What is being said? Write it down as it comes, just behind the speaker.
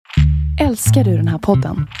Älskar du den här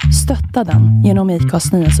podden? Stötta den genom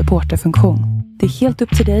IKAs nya supporterfunktion. Det är helt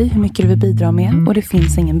upp till dig hur mycket du vill bidra med och det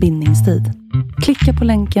finns ingen bindningstid. Klicka på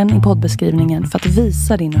länken i poddbeskrivningen för att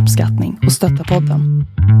visa din uppskattning och stötta podden.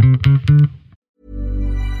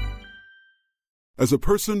 As a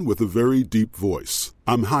person with a very deep voice,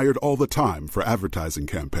 I'm hired all the time for advertising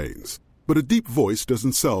campaigns. But a deep voice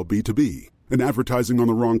doesn't sell B2B, and advertising on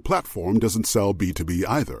the wrong platform doesn't sell B2B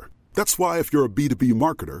either. That's why if you're a B2B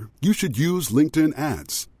marketer, you should use LinkedIn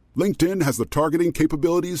ads. LinkedIn has the targeting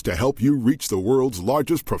capabilities to help you reach the world's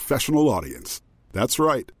largest professional audience. That's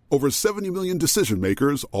right. Over 70 million decision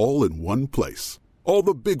makers all in one place. All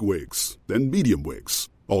the big wigs, then medium wigs.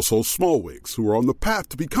 Also small wigs who are on the path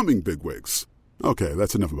to becoming big wigs. Okay,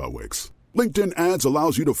 that's enough about wigs. LinkedIn ads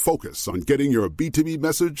allows you to focus on getting your B2B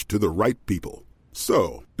message to the right people.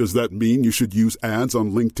 So, does that mean you should use ads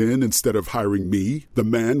on LinkedIn instead of hiring me, the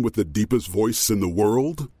man with the deepest voice in the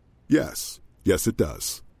world? Yes. Yes, it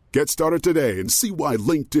does. Get started today and see why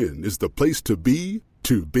LinkedIn is the place to be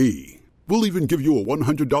to be. We'll even give you a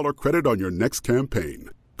 $100 credit on your next campaign.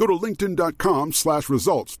 Go to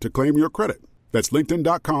linkedin.com/results to claim your credit. That's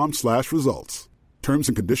linkedin.com/results. Terms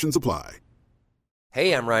and conditions apply.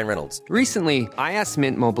 Hey, I'm Ryan Reynolds. Recently, I asked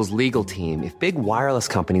Mint Mobile's legal team if big wireless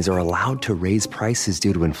companies are allowed to raise prices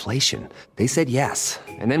due to inflation. They said yes.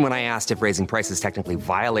 And then when I asked if raising prices technically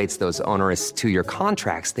violates those onerous two-year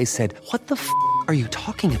contracts, they said, "What the f*** are you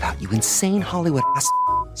talking about, you insane Hollywood ass?"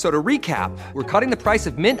 So to recap, we're cutting the price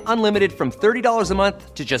of Mint Unlimited from $30 a month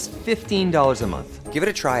to just $15 a month. Give it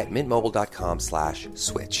a try at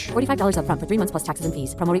mintmobile.com/switch. $45 up front for 3 months plus taxes and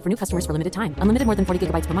fees. Promo rate for new customers for limited time. Unlimited more than 40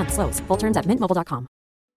 gigabytes per month. Slows full terms at mintmobile.com.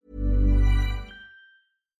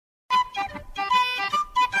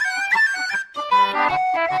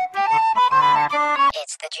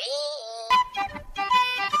 It's the dream.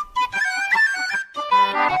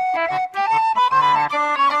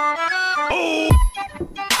 Oh!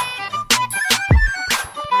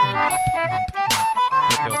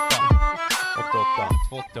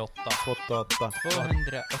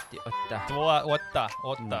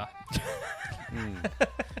 288.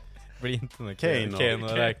 Blir inte någon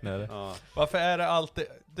Keno-räknare. Ja. Varför är det alltid...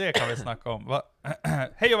 Det kan vi snacka om.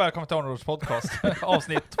 Hej och välkommen till Arnolds podcast.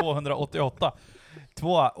 Avsnitt 288.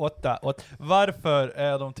 288. Varför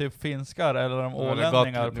är de typ finskar eller de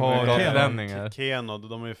ålänningar på gotlänningar? Keno,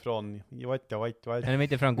 de är ju från... Är de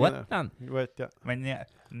inte från Gotland? Men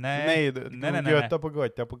nej. Göta på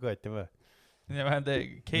Göta. Ja, men det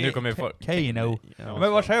nu kommer vi Keno.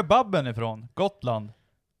 Men var är Babben ifrån? Gotland?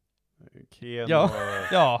 Keno.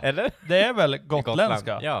 Ja. Eller? Det är väl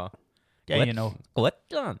gotländska? Ja. Keno.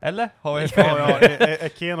 Gotland? Eller? Har vi är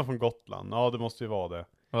Keno från Gotland? Ja, det måste ju vara det.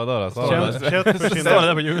 Vadå då? Kött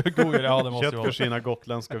för sina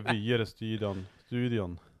gotländska vyer i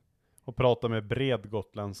studion. Och prata med bred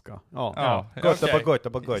gotländska. Ja. Göta på Göta.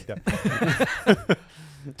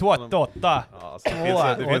 288.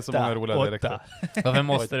 Ja, det finns så många roliga dialekter. Varför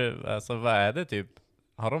måste du, alltså vad är det typ?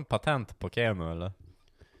 Har de patent på Keno eller?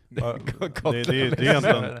 Det är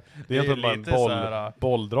egentligen bara en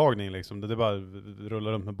bolldragning liksom. Det är bara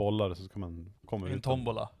rulla runt med bollar så ska man komma ut. En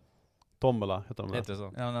tombola. Tombola heter de. Heter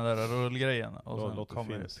så. Ja, den där rullgrejen. Och så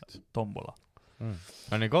kommer finskt. Tombola.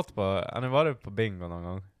 Har ni varit på bingo någon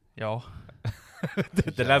gång? Ja.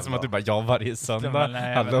 Det lät som att du bara, jag varje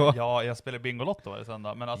söndag. Ja, jag spelar Bingolotto varje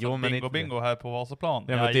söndag. Men alltså bingo här på Vasaplan.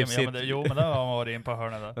 Ja, men typ men det har man varit in på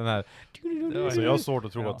hörnet där. Den här. Så jag har svårt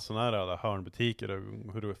att tro att sådana här hörnbutiker,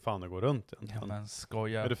 hur det fan det går runt egentligen. Ja, men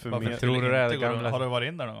skoja. Är det för varför tror du det är gamla? Har du varit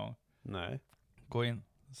in där någon gång? Nej. Gå in,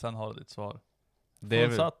 sen har du ditt svar. Det är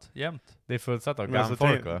fullsatt, jämt. Det är fullsatt av gamla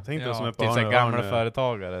folk, va? Tänk dig som är på typ gamla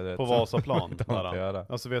företagare på Vasaplan.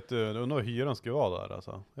 där. Alltså vet du, undrar hur hyran ska vara där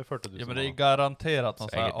alltså. Det är 40 000. Ja, men det är garanterat någon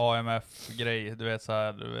sån här AMF-grej. Du vet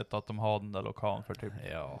att de har den där lokalen för typ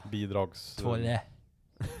bidrags... Tvåle.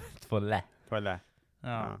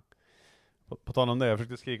 Ja. På tal om det, jag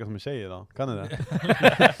försökte skrika som en tjej idag. Kan ni det?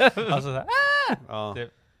 Alltså såhär. Ja.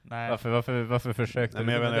 Nej. Varför försökte du?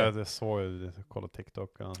 Men jag vet, jag såg ju, kolla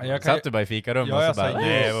TikTok. Satt du bara i fikarummet och så bara...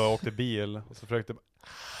 Nej, jag åkte bil och så försökte...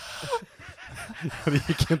 Det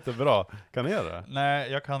gick inte bra. Kan ni göra det?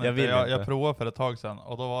 Nej, jag kan inte. Jag provade för ett tag sedan.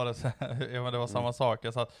 Och då var det så det var samma sak.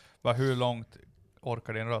 Jag sa, bara hur långt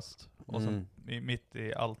orkar din röst? Och så mitt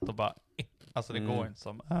i allt och bara... Alltså det går inte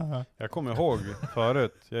som... Jag kommer ihåg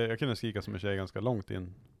förut. Jag kunde skrika som en tjej ganska långt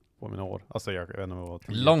in på mina år. Alltså jag vet inte vad det var.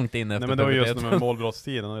 Långt in efter. Nej, men det var just med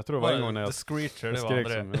målbrottstiden. Jag tror det var en gång när jag skrek som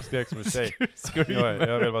en tjej.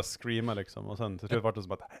 Jag ville bara screama liksom. Och sen till slut var det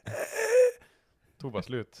som att tog bara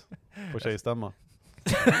slut på tjejstämma.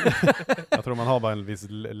 Jag tror man har bara en viss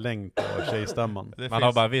längd på tjejstämman. Man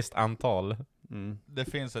har bara ett visst antal. Det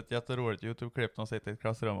finns ett jätteroligt YouTube-klipp. De sitter i ett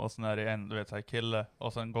klassrum och sen är det en, du vet, så här kille.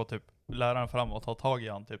 Och sen går typ läraren fram och tar tag i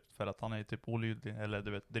han typ. För att han är typ olydig, eller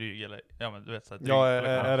du vet, dryg. Eller, ja men du vet så här, dryg. Ja,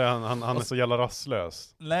 är det han är så jävla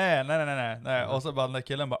rastlös. Nej. Och så bara den där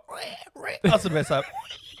killen bara... Alltså du vet såhär...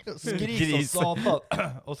 Skrik som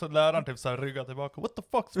satan. Och så läraren typ såhär ryggar tillbaka. What the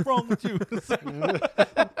fuck's wrong with you?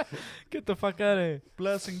 Get the fuck out of here.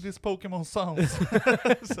 Blasting this Pokémon sounds.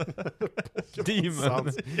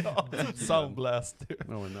 Demon. Ja, sound blast.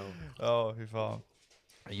 No, no. Ja, fy fan.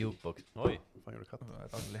 Jukebox. Oj. Fan, gjorde katten.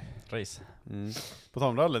 Race. På tal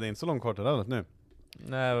om rally, det är inte så långt kvar till rallyt nu.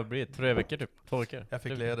 Nej, vad blir det? 3 veckor typ? 2 veckor? Jag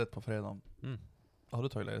fick ledigt på fredagen. Mm. Har du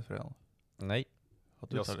tagit ledigt fredagen? Nej.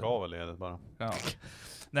 Jag ska väl ledigt bara. Ja.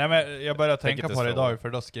 Nej men jag började tänka Vilket på det är idag, för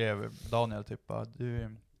då skrev Daniel typ bara,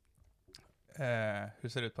 du, hur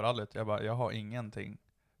ser det ut på rallyt? Jag bara, jag har ingenting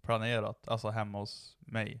planerat, alltså hemma hos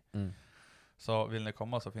mig. Så vill ni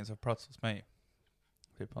komma så finns det plats hos mig.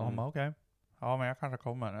 Typ, han bara okej. Ja men jag kanske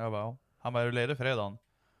kommer. Jag bara, ja. Han bara, är du ledig fredagen?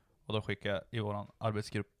 Och då skickade jag i våran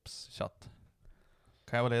arbetsgruppschatt.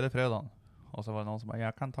 Kan jag vara ledig fredagen? Och så var det någon som bara,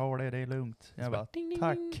 jag kan ta det är lugnt. Jag bara,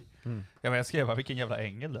 tack. Jag skrev bara, vilken jävla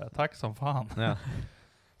ängel det är. Tack som fan. Ja.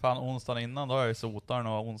 Fan, onsdagen innan då har jag ju sotaren,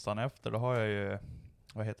 och onsdagen efter då har jag ju,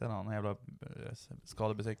 vad heter den? En jävla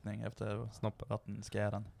skadebesiktning efter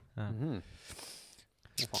vattenskären.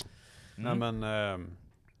 Nej men,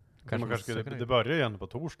 det börjar ju ändå på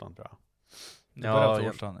torsdagen tror jag. Det börjar på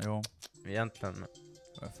torsdagen, jo. Egentligen.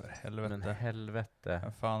 För helvete. Men helvete.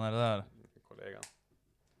 Vad fan är det där? Kollegan.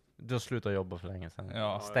 Du har slutat jobba för länge sedan.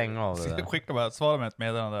 Ja. Stäng av det där. Skicka bara, svara med ett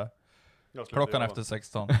meddelande. Klockan efter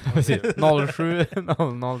 16. Precis.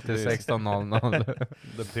 07.00 till 16.00.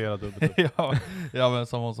 Debitera dubbelt. Ja, men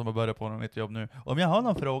som hon som har börjat på mitt jobb nu. Om jag har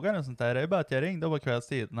någon fråga eller sånt där, det är bara att jag ringde på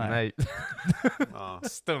kvällstid. Nej.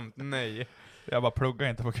 Stumt, nej. Jag bara pluggar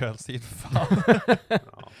inte på kvällstid, fan.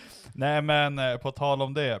 Nej, men på tal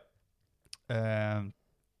om det.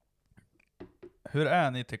 Hur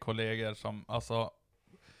är ni till kollegor som, alltså,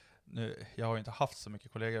 nu, jag har ju inte haft så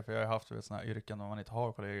mycket kollegor, för jag har haft sådana här yrken där man inte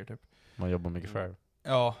har kollegor typ. Man jobbar mycket själv.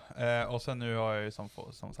 Ja, och sen nu har jag ju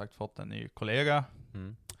som sagt fått en ny kollega.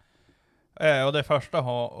 Och det första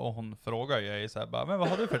hon frågar ju är så här, bara, men vad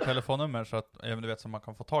har du för telefonnummer så att du vet, så man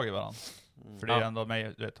kan få tag i varandra. För det är ändå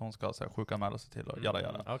mig, du vet, hon ska så här, sjukanmäla sig till och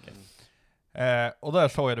jada. Och där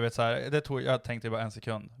såg jag, du vet så här, jag tänkte bara en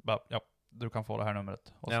sekund, bara, ja, du kan få det här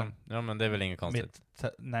numret. Och sen, ja, men det är väl inget konstigt.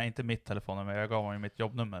 Nej, inte mitt telefonnummer, jag gav honom ju mitt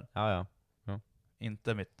jobbnömmer. Ja.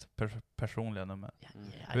 Inte mitt personliga nummer.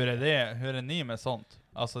 Hur är det? Hur är ni med sånt?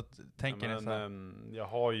 Alltså, tänker ni så här? Jag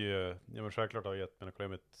har ju, självklart har jag gett mina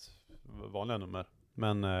kollegor mitt vanliga nummer.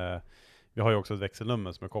 Men vi har ju också ett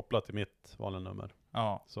växelnummer som är kopplat till mitt vanliga nummer.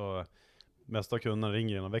 Ja. Så mesta av kunderna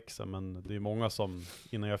ringer genom växel, men det är många som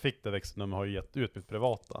innan jag fick det växelnummer har ju gett ut mitt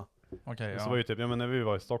privata. Okay, så var ju typ, när vi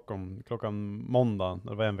var i Stockholm klockan måndag,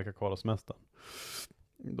 när det var en vecka kvar av semestern.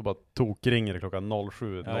 Då bara ringer det klockan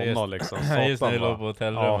 07.00 liksom.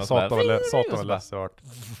 Satan var ledsen vart.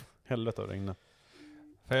 Helvete ringde.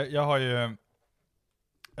 För jag har ju,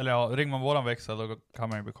 eller ja, ringer man våran växel då kan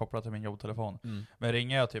man ju bli kopplad till min jobbtelefon. Men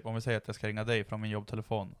ringer jag typ, om vi säger att jag ska ringa dig från min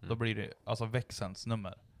jobbtelefon, då blir det alltså växelns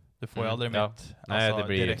nummer. Du får ju aldrig mitt Nej, det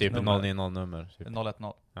blir ju typ 090-nummer. Typ.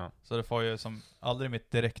 010. Ja. Så det får ju som aldrig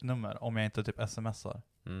mitt direktnummer om jag inte typ smsar.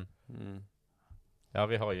 Ja,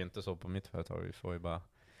 vi har ju inte så på mitt företag.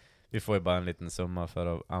 Vi får ju bara en liten summa för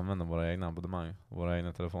att använda våra egna abonnemang, våra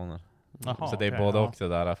egna telefoner. Aha, så det är både och det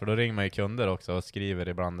där. För då ringer man ju kunder också och skriver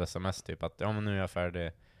ibland sms typ att ja, men nu är jag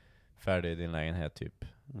färdig i din lägenhet typ.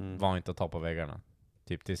 Var inte att ta på väggarna.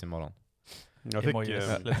 Typ tills imorgon. Jag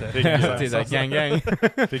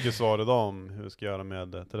fick ju svar idag om hur vi ska göra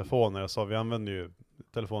med telefoner. Jag sa vi använder ju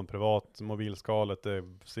telefon privat, mobilskalet, det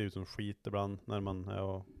ser ut som skit ibland när man är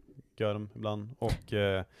och gör dem ibland. Och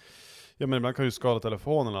men ibland kan ju skala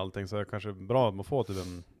telefonen och allting, så det är kanske bra att man får typ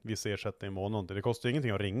en viss ersättning i månaden. Det kostar ju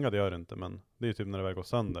ingenting att ringa, det gör det inte, men det är ju typ när det väl går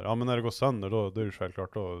sönder. Ja, men när det går sönder då är det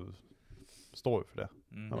självklart, då står vi för det.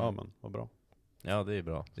 Ja, men vad bra. Ja, det är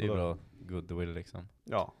bra. Det är bra goodwill liksom.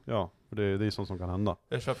 Ja, för det är sånt som kan hända.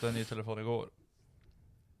 Jag köpte en ny telefon igår.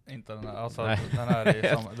 Inte den här, alltså den här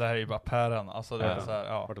är som, det här är ju bara pären. Alltså det är så här,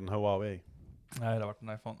 ja. Vart en Huawei? Nej, det har varit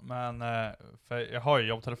en iPhone. Men för jag har ju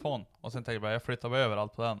jobbtelefon och sen tänkte jag flyttar över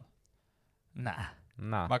allt på den. Nej.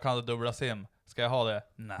 Man kan ha dubbla sim. Ska jag ha det?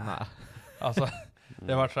 Nej. Alltså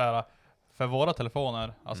det var så här. För våra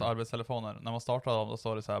telefoner, alltså arbetstelefoner, när man startar dem då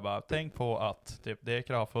står det så här bara, tänk på att typ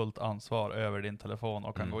Dekra har fullt ansvar över din telefon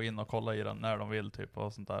och kan gå in och kolla i den när de vill typ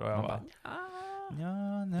och sånt där. Och jag bara,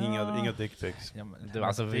 Inga dickpics. Ja, Du,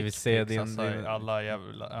 alltså vi vill se alltså, din alla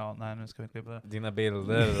jävla... Ja, nej, nu ska vi inte bli på det. dina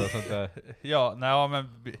bilder och sånt där. Ja, nej,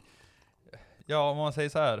 men... Ja, om man säger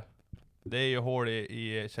så här. Det är ju hål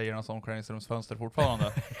i tjejernas omklädningsrumsfönster fortfarande.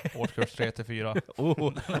 Årskurs 3-4.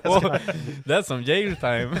 Det är som jail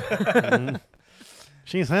time.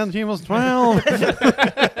 She said she was 12.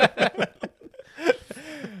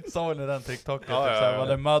 Såg ni den TikToken? Ja, typ ja, såhär, ja. vad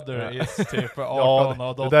the mother is typ 18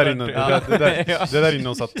 Ja, och det där är dottern. det där är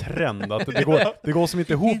någon sån här trend. Att det går som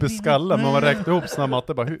inte ihop i skallen. Man räknar ihop såna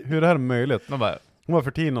matte. Bara, hur är det här möjligt? Man bara, hon var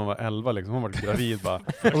för tidig när hon var 11 liksom. Hon var gravid bara.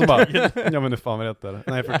 Och så bara, ja men nu fan vad rätt är det?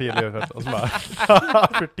 Nej, för tidig. Och så bara,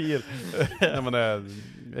 för tidig. Ja men det är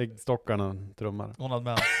äggstockarna trummar. Hon hade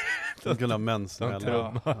mens. Hon kunde ha mens som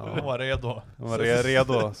 11. Hon var redo. Hon var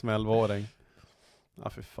redo som 11-åring. Ja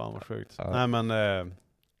fy fan vad sjukt. Ja. Nej men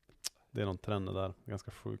det är någon trend det där.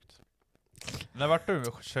 Ganska sjukt. När vart du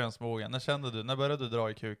könsmogen? När kände du? När började du dra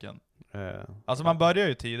i kuken? Alltså man börjar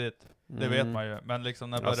ju tidigt. Det vet man ju. Men liksom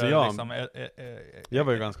när Alltså började jag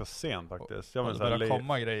var ju ganska sen faktiskt. Jag var det så här började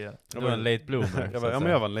komma grejer. Du var en late bloomer. jag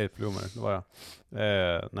var en late bloomer, det var jag.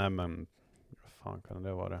 Nej men, vad fan kan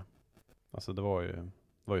det vara? Alltså det var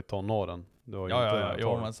ju tonåren. Det var ju inte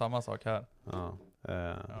Jo, men samma sak här. Ja.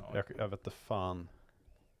 Jag vet inte fan.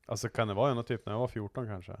 Alltså kan det vara ändå typ när jag var 14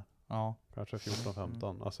 kanske? Ja. Kanske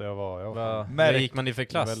 14-15. Alltså jag var Vad gick man i för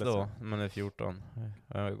klass väldigt då? När man är 14?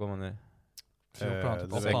 Går man i? 14 det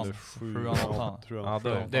typ växte 8. 7, 8. Ja,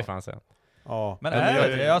 det är fan sen. Ja. Men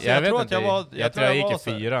jag tror att jag var... Jag tror jag gick i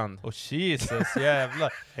så här- 4:an. Åh Jesus,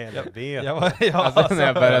 jävlar. Helvete. Jag var, ja, Alltså när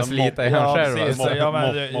jag började slita i han själv. precis. Alltså. Ja,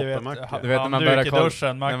 men Moppemacka. Du vet när man börjar i kolla-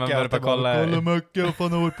 duschen, när man Macka, börjar alltid kolla- bara, kolla Macka, vad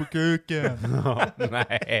fan har du på kuken?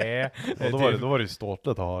 Nej. Och då var det ju ståtligt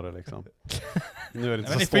att ha det liksom. Nu är det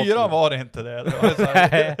inte Men i så 4 var det inte det. Det var så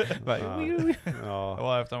här, Ja. det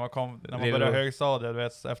var efter när man började högstadiet, du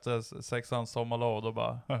vet, efter 6:an sommarlov, då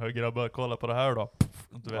bara, grabbar, kolla på det här då.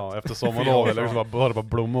 Du vet. Ja, efter sommarlov eller så bara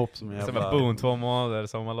blomma upp som en Som jävla... en boom, 2 månader,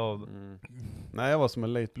 sommarlov. Nej, jag var som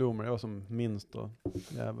en late bloomer. Jag var som minst då.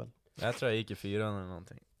 Jävel. Jag tror jag gick i 4:an eller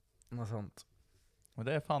någonting. Något sånt. Men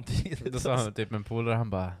det är fan tidigt. Då sa han typ en polare, han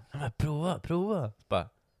bara, prova.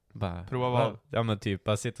 Bara, Prova vad? Ja men typ,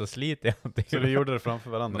 bara sitta och slita i någonting. Så vi gjorde det framför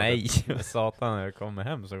varandra? Nej, satan, jag kommer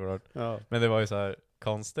hem såklart. Ja. Men det var ju så här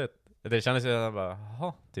konstigt. Det kändes ju att jag bara,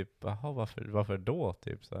 varför då?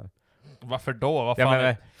 Typ så här. Varför då? Vad Ja, fan?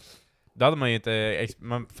 men, då hade man ju inte,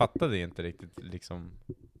 man fattade ju inte riktigt liksom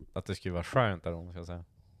att det skulle vara skönt där, om man ska säga.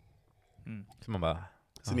 Så man bara,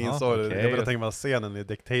 Så ni insåg det, jag började tänka på scenen i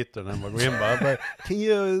Dictator när man går in bara, can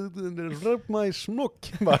you rub my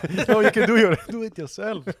smock? Bara, oh, you can do it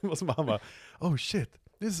yourself. Och så bara, oh shit,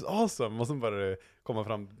 this is awesome. Och så bara komma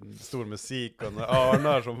fram stor musik och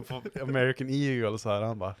örnar som American Eagle och så här.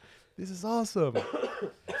 Han bara, this is awesome.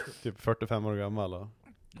 Typ 45 år gammal. Och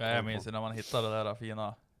Jag minns när man hittade det där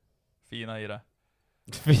fina i det.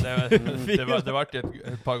 Det vart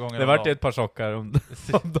ett par gånger. det vart ett par sockar om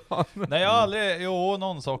dagen. Nej, jag har aldrig... Jo,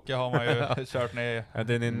 någon socka har man ju kört ner. Ja,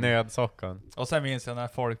 det är en nödsockan. Och sen minns jag när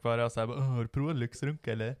folk började såhär, har du provat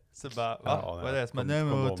lyxrunka eller? Så bara, va? Ja, Vad är det? Så bara, nej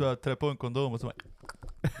men trä på en kondom och så bara,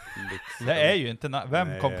 liksom. det är ju inte, vem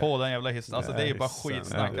Nej. kom på den jävla historien? Alltså det är ju bara Nej,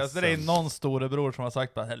 skitsnack. sant. Alltså det är någon storebror som har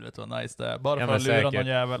sagt bara, helvete vad nice det är. Bara Ja, för att men lura säkert. någon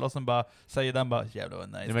jävel. Och sen bara säger den bara, jävlar vad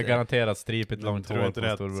nice Det det är är. garanterat stripigt långt tror hår inte på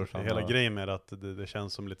det storbrorsan. hela grejen med att det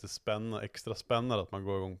känns som lite extra spännande att man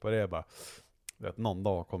går igång på det. Bara, vet, någon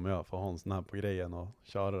dag kommer jag få ha en sån här på grejen och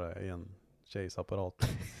köra det i en tjejs apparat.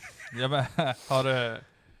 Ja, men, har du...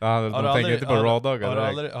 Ja, de tänker inte på rådagar.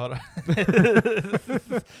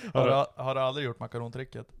 Har du aldrig gjort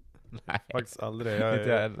makarontricket? Nej, Faktiskt aldrig. Inte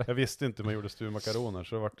jag heller. Jag visste inte hur man gjorde stuvmakaroner,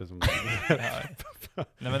 så det var det som...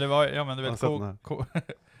 Nej men det var, ja men du Har vet, du sett den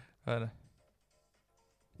vad är det?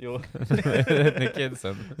 Jo, med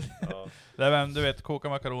kidsen. Ja. Det är, du vet, koka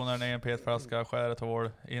makaroner ner i en petflaska, skära tvål,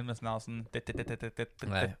 in med snasen,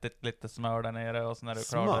 lite smör där nere och sen är det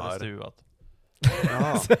klart, är det Smör? stuvat.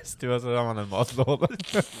 Ja. Stuva så har man en matlåda.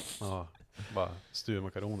 Ja. Bara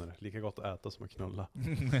stuvmakaroner. Lika gott att äta som att knulla.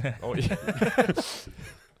 Oj.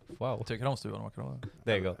 Wow, Tycker om stuvade makaroner?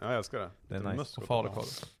 det är gott. Ja, jag älskar det. Det är Lite nice. must Och och falukorv.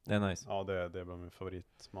 Det är nice. Ja, det är bland min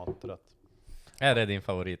favoritmaträtt. Är det din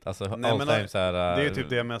favorit? Alltså Nej, all men time så här. Det är ju typ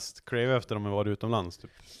det jag mest crave efter om jag var utomlands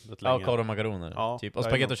typ rätt Ja, länge. korv och makaroner. Ja, typ. Och det är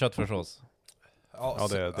spagetti nog- och köttfärssås. Ja,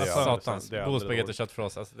 det är Alltså, aldrig- satans. det är God aldrig spagetti och dåligt.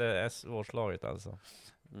 köttfärssås. Alltså det är svårslaget alltså.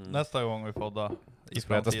 Nästa gång vi poddar Du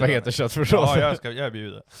ska äta spagetti och köttfärssås. Ja, jag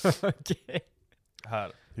bjuder. Okej.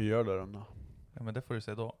 Här. Hur gör du den då? Ja men det får du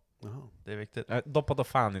se då. Jaha. Det är viktigt. Doppa då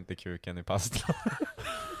fan inte kuken i pasta.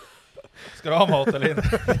 Ska du ha mat eller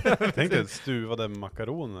inte? Tänk dig stuvade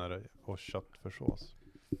makaroner och köttfärssås.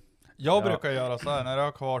 Jag brukar göra så här när jag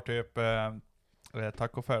har kvar typ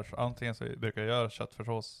tacofärs. Antingen så brukar jag göra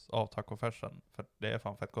köttfärssås av tacofärsen. För det är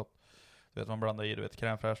fan fett gott. Du vet, man blandar i, du vet,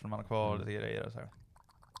 crème fraîche när man har kvar lite grejer och så här.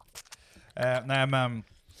 Nej men,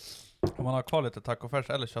 om man har kvar lite tacofärs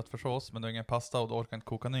eller köttfärssås, men du har ingen pasta och du orkar inte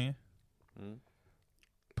koka ny.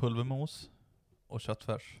 Pulvermos och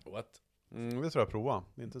köttfärs. What? Det tror jag prova.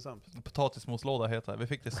 Det är inte sämst. Potatismoslåda heter det. Vi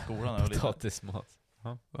fick det i skolan när jag var liten. Potatismat.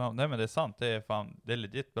 Ja, nej men det är sant. Det är fan, det är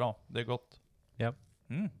legit bra. Det är gott. Ja.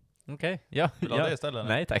 Mm. Okej, ja. Vill du ha det istället?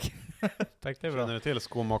 Nej tack. Tack, det är bra. Känner du till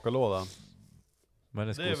skomakarlåda? Vad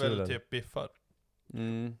är Det är väl typ biffar.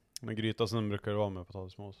 Men gryta som brukar det vara med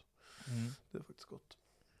potatismos. Det är faktiskt gott.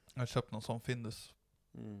 Jag har köpt någon sån Findus.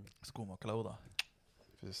 Skomakarlåda.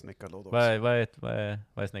 Det finns snickarlåda också.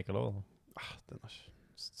 Vad är snickarlådan? Det är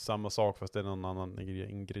samma sak fast det är någon annan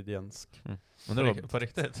ingrediens. Men det var, På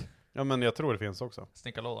riktigt? Ja men jag tror det finns också.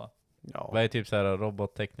 Snickarlåda. Ja. vad är typ så här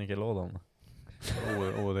robotteknikerlådan?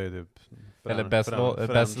 Det är typ Eller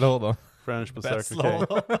bästlådan? French på Circle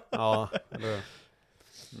K. Ja, eller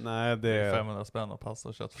nej det är 500 spänn och pasta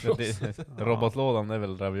och köttfärssås. Robotlådan är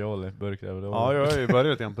väl ravioli, burkravioli. Ja, jag har ju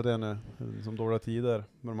börjat igen på det nu, som dåliga tider.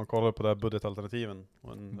 Men man kollar på det här budgetalternativen.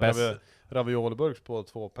 Och en ravioliburk på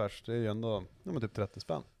 2 pers, det är ju ändå typ 30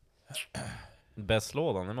 spänn.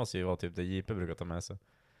 Bästlådan, det måste ju vara typ det JP brukar ta med sig.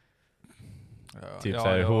 Typ Ja,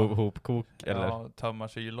 såhär ja. hopkok eller? Ja, tömma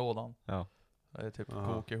kyllådan. Ja. Det är typ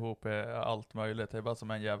Aha. koka ihop allt möjligt. Det är bara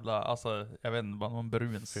som en jävla, alltså jag vet inte, bara någon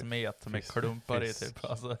brun smet med klumpar i typ.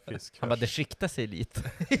 Alltså. Han bara, det skiktar sig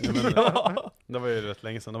lite. Ja. Det var ju rätt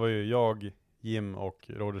länge sedan. Det var ju jag, Jim och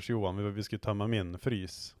Roders Johan. Vi skulle tömma min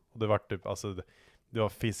frys. Och det var typ, alltså det var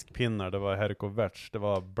fiskpinnar, det var herkovärts, det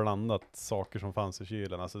var blandat saker som fanns i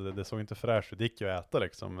kylen. Alltså det såg inte fräscht ut. Det gick ju att äta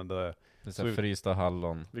liksom. Men det är så frysta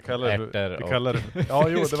hallon, vi kallar ärtor ja,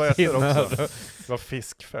 jo, det var ärtor också. Det var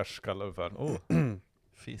fiskfärs kallar vi för.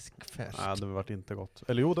 Fiskfärs. Nej, det var inte gott.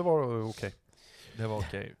 Eller jo, det var okej. Det var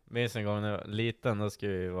okej. Minns en gång när jag var liten, då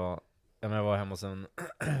skulle vi vara, jag var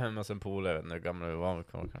hemma hos en polare, jag vet inte hur gamla vi var,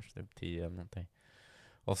 kanske typ 10 eller någonting.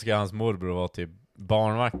 Och så ska hans morbror vara typ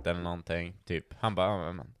barnvakt eller någonting, typ. Han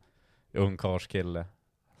bara, ungkarskille.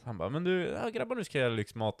 Han bara, men du, grabbar, nu ska jag göra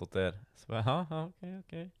lyxmat åt er. Så bara,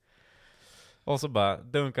 okej. Och så bara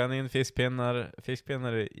dunkade han in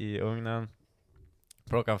fiskpinnar i ugnen.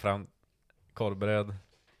 Plockade fram korvbröd.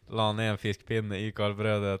 La ner en fiskpinne i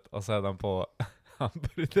korvbrödet och sedan på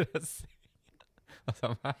hamburgardressing. Och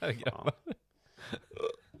så här, grabbar.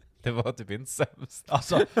 Det var typ inte sämst.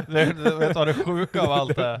 Alltså, vet du vad det sjuka av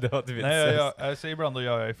allt det? Det var typ inte Nej, sämst. så ibland då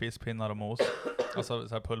gör jag ju fiskpinnar och mos. Alltså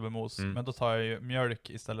så här pulvermos. Men då tar jag ju mjölk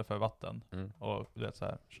istället för vatten. Och du vet så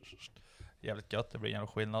här. Jävligt gött, det blir en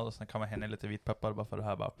skillnad. Och sen kan man hänga lite vitpeppar bara för det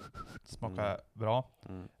här bara smakar bra.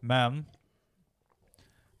 Men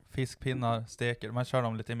fiskpinnar steker, man kör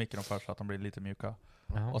dem lite i mikron först så att de blir lite mjuka.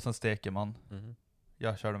 Och sen steker man.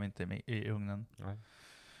 Jag kör dem inte i ugnen. Nej.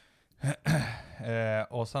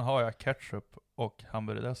 Och sen har jag ketchup och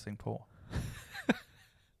hamburgardressing på.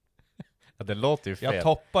 Ja, det låter ju fel. Jag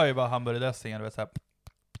toppar ju bara hamburgardressingen, du vet så här,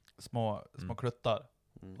 små kluttar.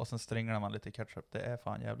 Och sen stringlar man lite ketchup. Det är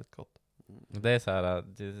fan jävligt gott. Det är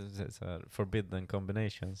så här forbidden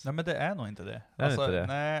combinations. Nej men det är nog inte det. Det är inte det.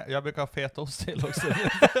 Nej, jag brukar ha fetaost till också.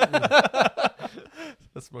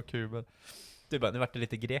 Små kuber. Du bara, nu vart det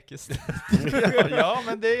lite grekiskt. Ja,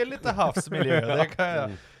 men det är lite havsmiljö. Det kan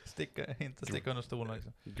jag inte sticka under stolen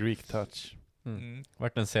liksom. Greek touch.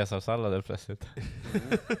 Vart en caesarsallad där plötsligt.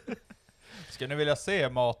 Ska ni vilja se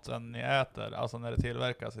maten ni äter? Alltså när det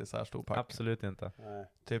tillverkas i så här stor pack? Absolut inte.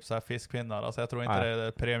 Typ så här fiskpinnar. Alltså jag tror inte det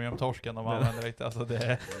är premiumtorsken de använder riktigt. Alltså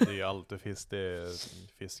det är ju alltid fisk. Det är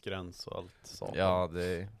fiskgräns och allt sånt. Ja, det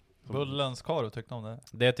är... Bullens korv, tyckte om det?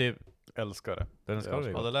 Det är typ... Älskar det. Den ska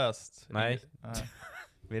vi. Har du läst? Nej.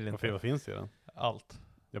 Vill inte. Vad finns det i den? Allt.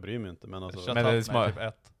 Jag bryr mig inte, men alltså... Men det är typ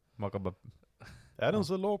 1. Bara... Är den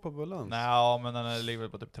så låg på Bullens? Nej, men den ligger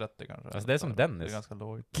på typ 30 kanske. Alltså det är som Dennis. Det är ganska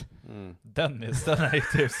lågt. Dennis, den är ju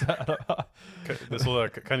typ såhär. Det är så där,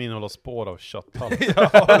 kan innehålla spår av kötthalt.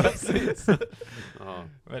 Ja, precis. Men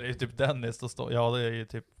det är ju typ Dennis, då står... Ja, det är ju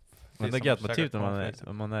typ... Men det är gött, men typ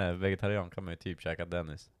om man är vegetarian kan man ju typ käka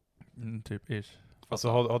Dennis. Typ ish. Alltså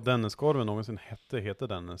har Dennis-korven någonsin heter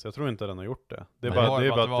Dennis? Jag tror inte den har gjort det. Det är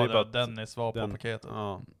bara Dennis var på paketet.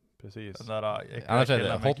 Ja, precis. Den där annars är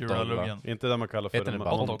det hotdog. Inte det man kallar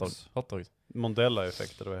för hotdogs.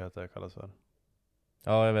 Mandela-effekter, vad heter det kallas för?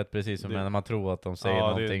 Ja, jag vet precis. Men när man tror att de säger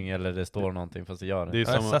någonting eller det står någonting fast det gör det. Jag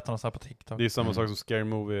har sett någon så här på TikTok. Det är samma sak som Scary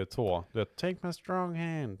Movie 2. Du vet, take my strong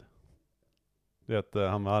hand. Du vet,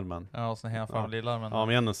 han med armen. Ja, och sen fram lilla armen. Ja,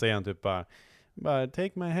 men igen säger han typ bara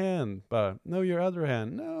take my hand. Bara, no, your other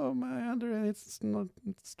hand. No, my other hand, it's not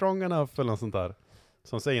strong enough. Eller något sånt där.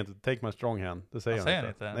 Så han säger inte take my strong hand. Det säger han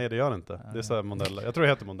inte. Nej, det gör han inte. Det är så här Mandela. Jag tror det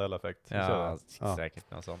heter Mandela-effekt. Ja,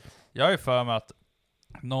 säkert något sånt. Jag är för mig att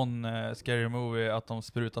någon scary movie att de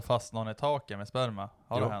sprutar fast någon i taket med sperma.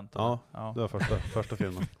 Har det hänt? Ja, det var första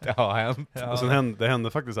filmen. Det har hänt. Ja. Och sen det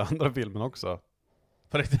hände faktiskt i andra filmen också.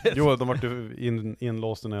 På riktigt? Jo, de var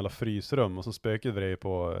inlåst i en jävla frysrum och så spöket vred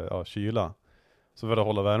på kyla. Så för att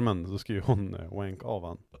hålla värmen så skulle hon wank av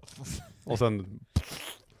han. Och sen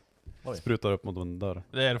sprutar upp mot en dörr.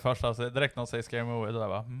 Det är det första, alltså, direkt någon säger scary movie, det där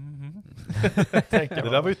bara det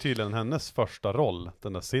där var ju tydligen hennes första roll,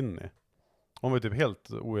 den där Cindy. Hon var ju typ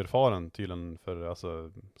helt oerfaren tydligen för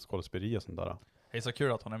alltså, skådespeleri och sånt där. Det är så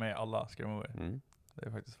kul att hon är med i alla scary movie. Det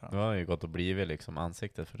är faktiskt fram. Det har ju gått och blivit liksom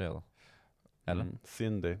ansiktet för det då. Eller?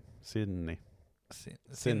 Cindy.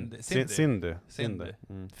 Cindy.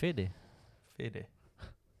 Fiddy.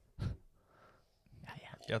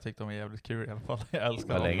 Jag tyckte de var jävligt kul i alla fall. Jag älskar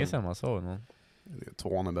dem. Det var länge sedan man såg någon.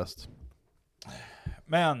 Tvåan är bäst.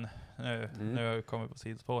 Men nu har vi kommit på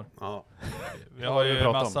sidospår. Ja. Vi har ju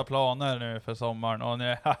massa planer nu för sommaren. Och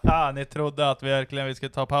ni trodde att vi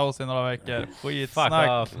skulle ta paus i några veckor.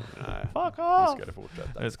 Skitsnack. Fuck off.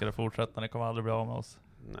 Nu ska det fortsätta. Ni kommer aldrig bli av med oss.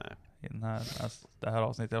 Nej. I det här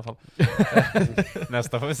avsnittet i alla fall.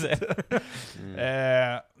 Nästa får vi se.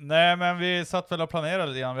 Nej, men vi satt väl och planerade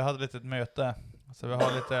lite grann. Vi hade lite ett möte. Så vi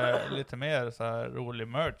har lite mer så här rolig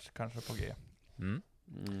merch kanske på G.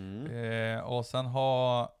 Och sen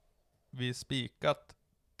har vi spikat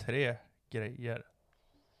 3 grejer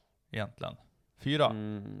egentligen. 4.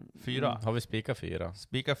 4. Har vi spikat 4?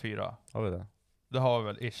 Spika 4. Har vi det? Det har vi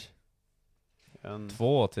väl ish.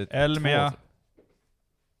 2 till Elmia.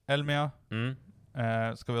 2.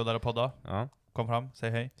 Ska vi vara där och podda? Ja. Kom fram, säg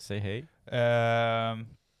hej. Säg hej.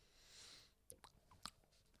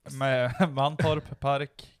 Med Mantorp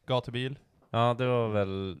Park, gatubil. Ja, det var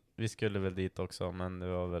väl, vi skulle väl dit också, men det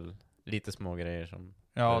var väl lite små grejer som...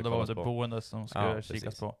 Ja, det var det boende som skulle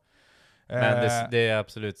kikas på. Men det är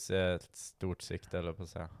absolut ett stort sikte, eller på att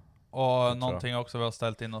säga. Och någonting också vi har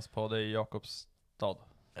ställt in oss på, det är Jakobstad.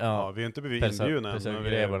 Ja, vi är inte blivit inbjudna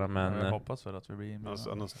än. Men jag hoppas väl att vi blir inbjudna.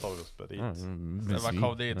 Alltså, annars tar vi oss dit. Så jag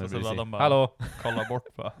kom dit och så började de bara hallå, kolla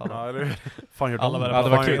bort på fan,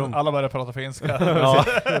 alla började prata finska. Ja,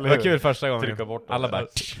 det var kul första gången. Trycka bort alla bara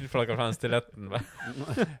plockar fram stiletten.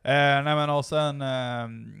 Nej, men och sen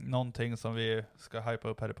någonting som vi ska hypa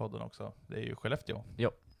upp här i podden också. Det är ju Skellefteå.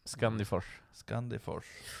 Jo, Skandifors.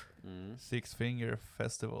 Six Finger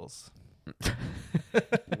Festivals.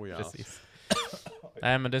 Precis.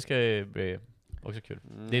 Nej, men det ska ju bli också kul.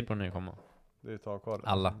 Dit på ni komma. Det är ett tag kvar.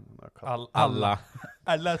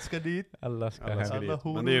 Alla ska dit. Alla ska dit.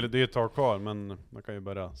 Men det är ett tag kvar, men man kan ju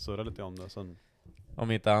börja surra lite om det sen.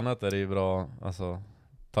 Om inte annat är det ju bra, alltså,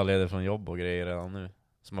 ta ledigt från jobb och grejer redan nu.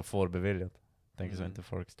 Så man får beviljat. Tänker så inte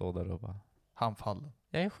folk står där och bara handfallen.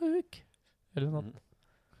 Jag är sjuk. Eller något.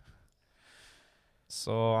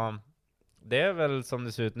 Så det är väl som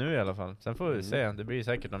det ser ut nu i alla fall. Sen får vi se. Det blir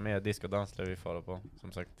säkert någon mer disco och dans där vi får på,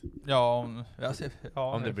 som sagt. Ja,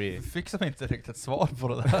 om det blir... Fick som inte riktigt svar på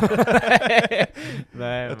det där.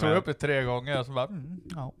 Nej, jag tog upp det 3 gånger och så bara,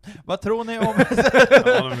 vad tror ni om?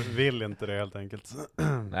 De vill inte det helt enkelt.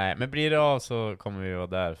 Nej, men blir det av så kommer vi vara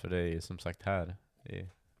där. För det är ju som sagt här i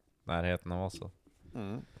närheten av oss.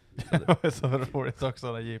 Det var så roligt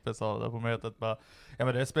också när JP sa det där på mötet. Bara, ja,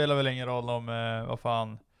 men det spelar väl ingen roll om vad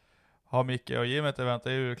fan har Micke och Jim ett event,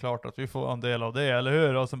 det är ju klart att vi får en del av det, eller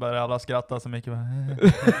hur? Och så börjar alla skratta så mycket.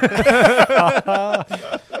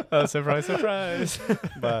 Surprise, surprise.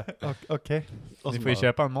 Okej. Ni får ju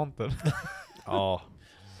köpa en monter. Ja.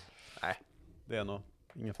 Nej, det är nog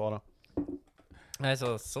ingen fara. Nej,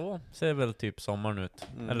 så ser väl typ sommaren ut.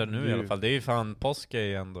 Eller nu i alla fall. Det är ju fan påsk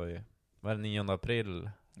igen då. Vad är det, 9 april?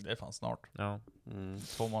 Det är fan snart. Ja.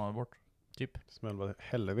 2 månader bort. Typ. Smäll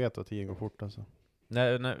helvete att tiden går fort alltså.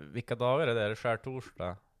 Nej, vilka dagar är det? Är det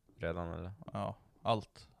skärtorsdag redan eller? Ja,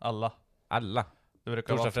 alla. Det brukar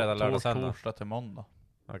torsdag, vara fredag, lördag, söndag. Torsdag till måndag.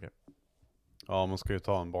 Okej. Ja, man ska ju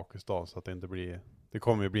ta en bakisdag så att det inte blir... Det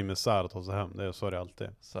kommer ju bli misär att ta sig hem. Så är det alltid.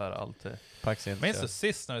 Så är det alltid. Minns du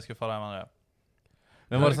sist när vi skulle fara hem med det?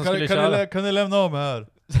 Men var det som skulle köra? Kan ni lämna av mig här?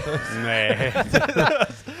 Nej.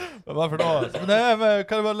 Varför då? Nej, men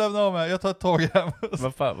kan du bara lämna av mig? Jag tar ett tåg hem.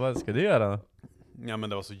 Vad ska du göra? Ja, men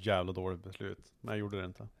det var så jävla dåligt beslut. Men jag gjorde det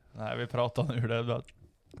inte. Nej, vi pratade nu det.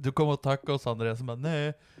 Du kommer att tacka oss, Andreas. Som bara,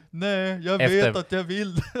 nej, jag vet att jag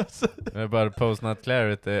vill. Jag bara post not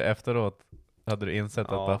clarity efteråt. hade du insett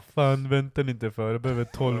att Ja. bara, fan vänta inte för, jag behöver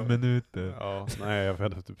 12 minuter. Ja, nej jag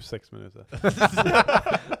hade typ 6 minuter.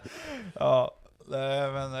 Ja,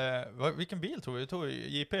 men vilken bil tog vi? Vi tog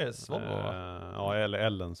JPS Volvo va? Ja, eller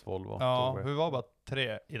Ellens Volvo. Ja, tog vi. vi var bara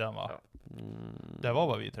 3 i den va? Det var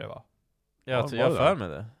bara vi 3 va? Jag var jag det för med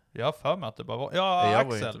det. Jag har för mig att det bara var... Ja, Jag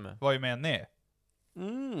var ju Axel inte med. var ju med ner.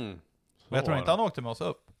 Mm. Men jag tror inte han åkte med oss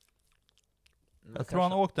upp. Jag tror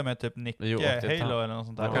han åkte med typ Nicke, Jo, åkte inte Halo han. eller något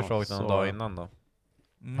sånt Han där. kanske åkte någon så- dag innan då.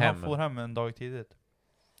 Han hem. får hem en dag tidigt.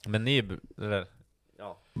 Men ni, eller,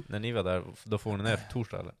 ja, när ni var där, då får ni ner på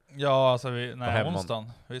torsdag eller? Ja, alltså På hemman.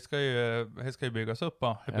 onsdagen. Det ska ju byggas upp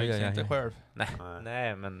va? Det byggs inte själv.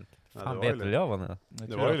 Nej men, Nej, fan det var vet ju väl lite- jag vad nu?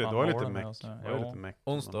 Det var ju lite meck. Det var ju lite meck.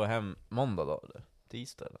 Onsdag och hem måndag då eller?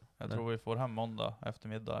 Tisdag eller? Jag tror vi får hem måndag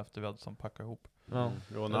eftermiddag efter vi hade som packat ihop. Ja,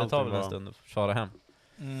 Jo, men det tar väl en stund att köra hem.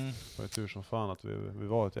 Det var ju tur som fan att vi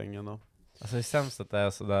var ett gäng ändå. Alltså det är sämst att det är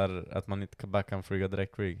sådär att man inte bara kan flyga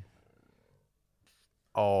direkt rig.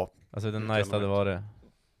 Ja. Alltså det Det är nice kan hade man varit.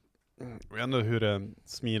 Jag vet ändå hur det är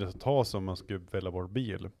smidigt att ta sig om man ska välja bort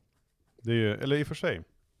bil. Det är ju, eller i och för sig.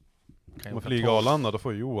 Om man flyger Arlanda, då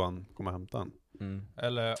får Johan komma och hämta en. Mm.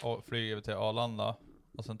 Eller flyger vi till Arlanda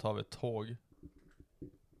och sen tar vi ett tåg.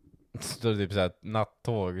 Så det är typ såhär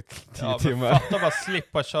nattåg 10 Ja, men timmar. fatta bara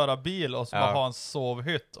slippa köra bil och så bara Ja. ha en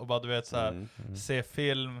sovhytt och bara du vet såhär se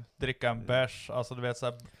film, dricka en bärs, alltså du vet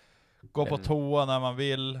såhär gå på toa när man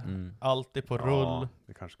vill, Mm. alltid på Ja, rull.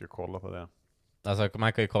 vi kanske ska kolla på det. Alltså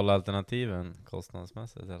man kan ju kolla alternativen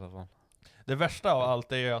kostnadsmässigt i alla fall. Det värsta av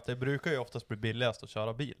allt är ju att det brukar ju oftast bli billigast att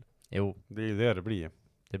köra bil. Jo, Det är ju det blir.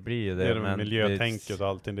 det blir ju Det är det, det miljötänket och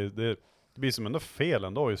allting. Det blir som ändå fel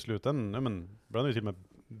ändå i slutändan. Ja, men ibland är det till och med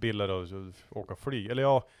billigare att åka flyg. Eller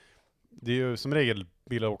ja, det är ju som regel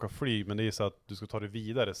billigare att åka flyg, men det är så att du ska ta det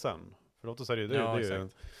vidare sen. För ofta så är det, Ja, det är ju...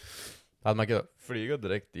 exakt. Hade man kunnat flyga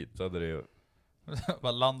direkt dit så hade det ju...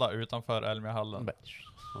 Bara landa utanför Elmia-hallen.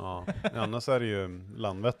 Ja, annars är det ju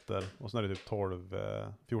Landvetter och sen är det typ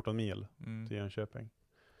 12-14 mil till Jönköping.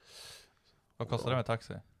 Vad kostar det med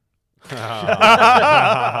taxi?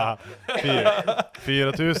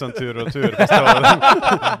 4 000 tur och tur,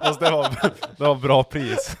 fast det var bra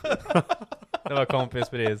pris. Det var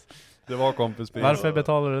kompispris. Det var kompispris. Varför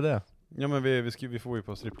betalar du det? Ja, men vi får ju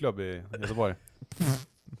på strippklubb i Göteborg.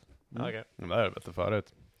 Okej. Men det är det bättre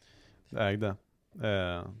förut. Det ägde.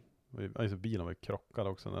 Alltså bilen var ju krockad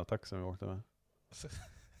också, den där taxin vi åkte med.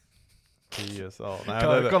 Yes, ja.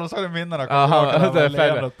 Nej, Kolla så har du minnena. Aha, det är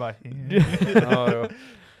färre. ja, ja.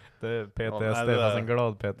 Det är PTSD, Ja, nej, det fast en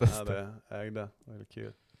glad PTSD. Ja, det ägde. Det var ju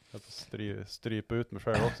kul. Jag får strypa ut mig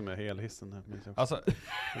själv också med helhissen här. minns jag också. Alltså, Det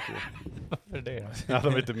var kul. Varför det? Ja, det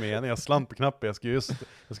var inte meningen. Jag slamp på knappen. Jag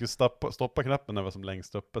skulle stoppa knappen när jag var som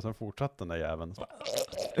längst uppe. Sen fortsatte den där jäveln.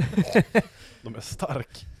 De är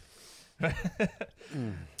stark.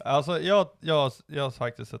 alltså jag har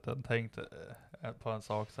faktiskt tänkt på en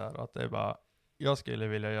sak så här, att det är bara, jag skulle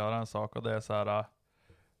vilja göra en sak och det är så här.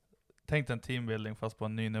 Tänk en teambuilding fast på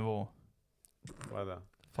en ny nivå. Vad är det?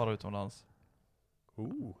 Fara utomlands.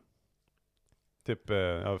 Typ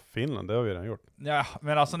ja, Finland, det har vi redan gjort. Ja,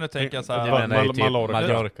 men alltså nu tänker jag så här. Jag menar ju typ Mallorca.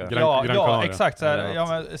 Mallorca. Gran Ja, Canaria. exakt så här. Ja, Ja,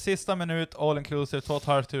 men sista minut, all inclusive, 2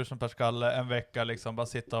 500 per skalle, en vecka liksom, bara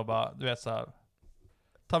sitta och bara, du vet så här.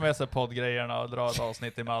 Ta med sig poddgrejerna och dra ett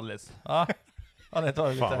avsnitt i Mallis. Ja, det tar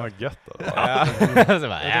lite. Fan vad gött det var. Ja. Så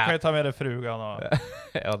bara, Du kan ju ja. ta med dig frugan och...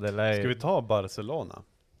 Ja, det lär Ska ju. vi ta Barcelona?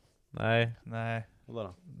 Nej, Nej. Vadå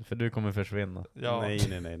då? för du kommer försvinna. Ja. Nej.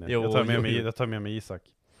 Jo, jag tar med mig Isak.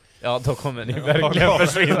 Ja, då kommer ni verkligen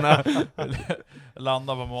försvinna.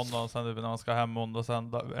 Landa på måndag och sen när man ska hem måndag,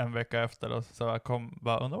 sen en vecka efter och så jag kom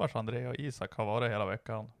bara, undrar vart André och Isak har varit hela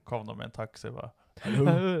veckan. Kom de med en taxi bara.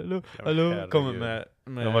 Hallå, kommer med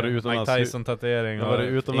Jag var utomlands- Mike Tyson-tatuering Jag har varit och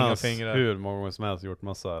inga utomlands fingrar. hur många gånger som helst, gjort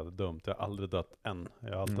massa dumt. Jag har aldrig dött än.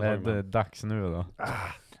 Jag har alltid Nej, tagit det är mig. dags nu då.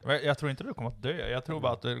 Men jag tror inte du kommer att dö. Jag tror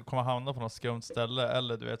bara att du kommer hamna på något skumt ställe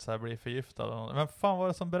eller du vet så här bli förgiftad. Men fan var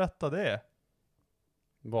det som berättade det?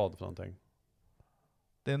 Vad för någonting?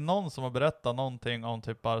 Det är någon som har berättat någonting om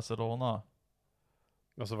typ Barcelona.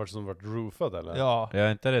 Alltså vart som varit roofad eller? Ja. Jag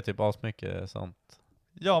är inte det typ asmycket sånt.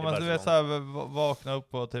 Ja, I men du vet Barcelona. såhär vakna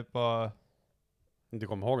upp och typ bara... Inte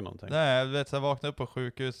kommer ihåg någonting. Nej, du vet såhär vakna upp på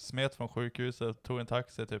sjukhus, smet från sjukhuset, tog en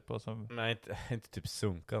taxi typ och så... Men inte typ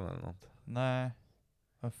sunkan eller något. Nej.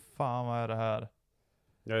 Men fan vad är det här?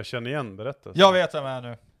 Ja, jag känner igen berättelsen. Jag vet vem jag är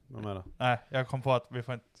nu. Vad menar du? Nej, jag kom på att vi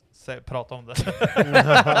får inte prata om det.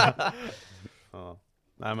 Ja.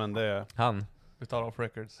 Nej men det är Han? Vi tar off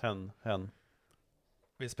records. hen.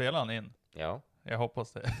 Vi spelar han in. Ja. Jag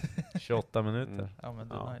hoppas det. 28 minuter. Ja men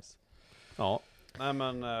det är Ja. nice. Ja. Nej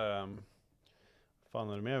men fan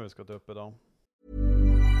är det mer vi ska ta upp idag?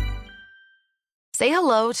 Say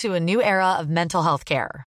hello to a new era of mental health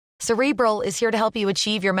care. Cerebral is here to help you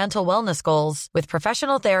achieve your mental wellness goals with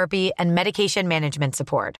professional therapy and medication management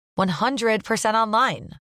support. 100%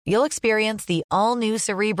 online. You'll experience the all-new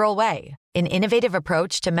Cerebral Way, an innovative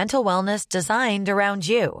approach to mental wellness designed around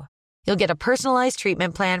you. You'll get a personalized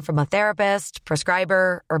treatment plan from a therapist,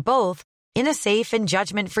 prescriber, or both in a safe and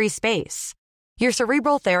judgment-free space. Your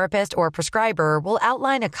Cerebral therapist or prescriber will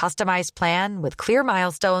outline a customized plan with clear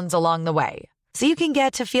milestones along the way, so you can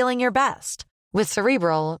get to feeling your best. With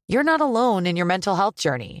Cerebral, you're not alone in your mental health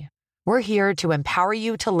journey. We're here to empower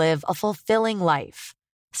you to live a fulfilling life.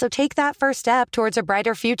 So take that first step towards a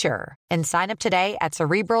brighter future and sign up today at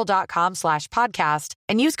Cerebral.com/podcast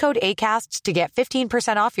and use code ACAST to get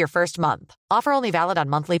 15% off your first month. Offer only valid on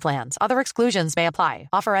monthly plans. Other exclusions may apply.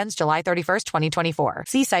 Offer ends July 31st, 2024.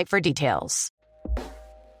 See site for details.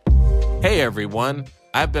 Hey everyone,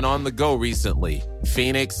 I've been on the go recently.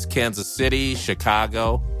 Phoenix, Kansas City,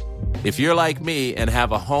 Chicago. If you're like me and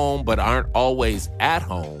have a home but aren't always at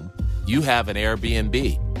home, you have an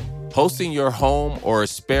Airbnb. Hosting your home or a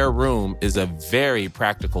spare room is a very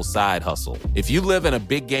practical side hustle. If you live in a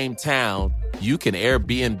big game town, you can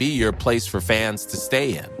Airbnb your place for fans to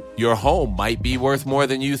stay in. Your home might be worth more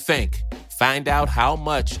than you think. Find out how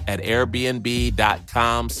much at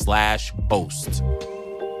airbnb.com/host.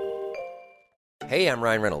 Hey, I'm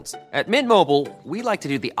Ryan Reynolds. At Mint Mobile, we like to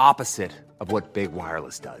do the opposite of what Big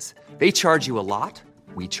Wireless does. They charge you a lot,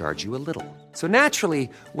 we charge you a little. So naturally,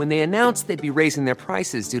 when they announced they'd be raising their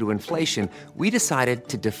prices due to inflation, we decided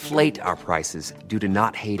to deflate our prices due to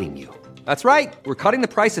not hating you. That's right. We're cutting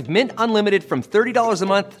the price of Mint Unlimited from $30 a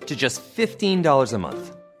month to just $15 a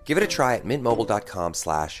month. Give it a try at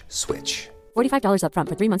mintmobile.com/switch. $45 up front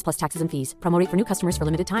for 3 months plus taxes and fees. Promo rate for new customers for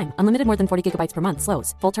limited time. Unlimited more than 40 gigabytes per month.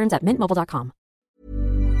 Slows full terms at mintmobile.com.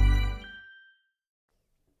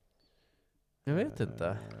 Jag vet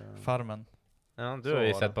inte. Farmen. Ja, du har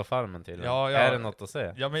ju sett på Farmen till. Ja. Är det något att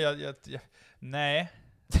se? Ja, men jag nej,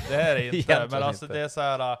 det är det inte. Men alltså inte. det är så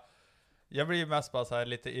här. Jag blir mest bara så här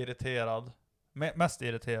lite irriterad. Mest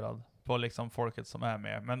irriterad på liksom folket som är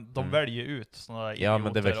med. Men de väljer ut sådana där idioter.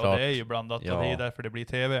 Men det är väl klart. Och det är ju blandat. Och det är därför det blir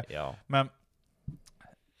tv. Ja. Men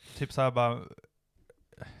typ så här bara,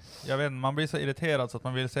 jag vet inte, man blir så irriterad så att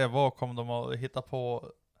man vill se vad kommer de att hitta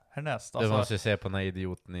på härnäst. Du måste se på den här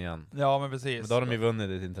idioten igen. Ja, men precis. Men då har de ju vunnit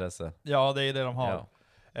ditt intresse. Ja, det är det de har.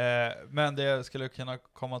 Ja. Men det jag skulle kunna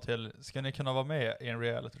komma till, ska ni kunna vara med i en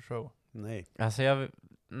reality show? Nej. Alltså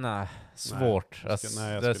nej, svårt.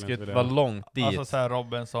 Det skulle vara långt dit. Alltså såhär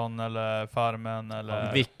Robinson eller Farmen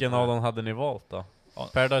eller... Vilken av dem hade ni valt då?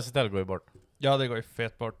 Paradise Hotel går ju bort. Ja, det går ju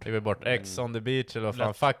fet bort. Det går bort. X on the beach eller vad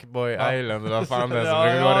fan, Fuckboy Island eller vad fan det är som Ja,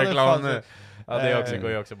 brukar vara det reklam nu. fanns Ja, det går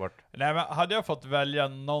ju också bort. Nej, men hade jag fått välja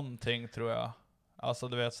någonting tror jag, alltså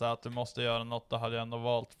du vet så att du måste göra något, då hade jag ändå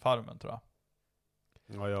valt Farmen tror jag.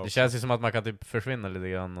 Ja, det känns ju som att man kan typ försvinna lite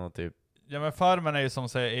grann och typ... Ja, men Farmen är ju som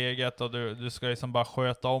säger eget och du ska ju som bara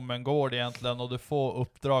sköta om en gård egentligen och du får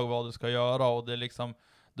uppdrag vad du ska göra och det är liksom,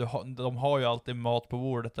 de har ju alltid mat på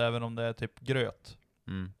bordet även om det är typ gröt.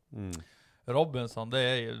 Robinson,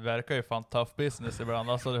 verkar ju fan tough business ibland.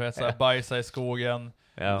 Alltså du vet såhär, bajsa i skogen.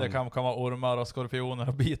 Ja. Det kan komma ormar och skorpioner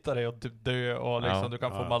och bita dig och typ dö. Och liksom du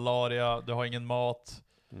kan få malaria, du har ingen mat.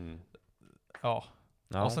 Ja.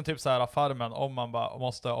 Och sen typ såhär Farmen, om man bara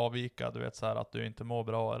måste avvika, du vet såhär att du inte mår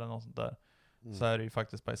bra eller något sånt där. Så är det ju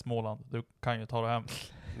faktiskt bara i Småland. Du kan ju ta det hem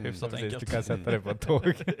hyfsat enkelt. Du kan sätta dig på ett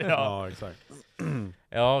tåg. Ja, exakt.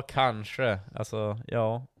 Ja, kanske. Alltså,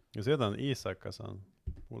 ja. Du ser den Isak alltså.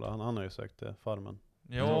 Han har ju sökt Farmen.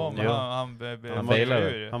 Jo, men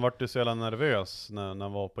han var ju så jävla nervös när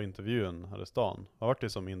han var på intervjun här i stan. Han var ju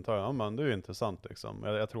som intagen. Ja, men det är ju intressant liksom.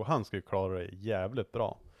 Jag tror han skulle klara det jävligt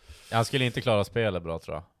bra. Han skulle inte klara spelet bra,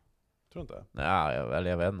 tror jag. Tror inte? Nej,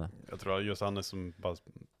 jag vet inte. Jag tror just han är som bara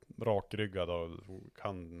rakryggad och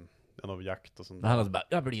kan av jakt och sånt. Han hade bara,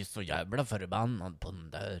 jag blir så jävla förbannad på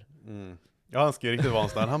den där. Ja, han ska ju riktigt vara en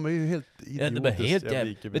sån där. Han var ju helt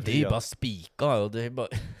idiotisk. Men det är ju bara spika och det är bara...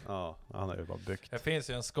 Ja, han är ju bara byggt. Det finns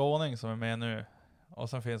ju en skåning som är med nu. Och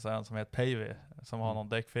sen finns det en som heter Päivi som har någon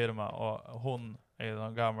däckfirma. Och hon är ju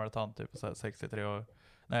någon gammal tant, typ så här 63 år.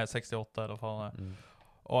 Nej, 68 eller vad fan är.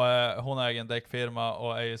 Och hon äger en däckfirma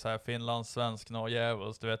och är ju så här finlandssvensk nå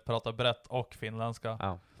djävuls, du vet, pratar brett och finländska.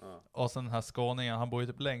 Ja. Och sen den här skåningen, han bor ju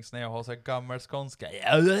typ längst ner och har så här gammelskånska.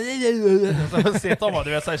 Så sitter man,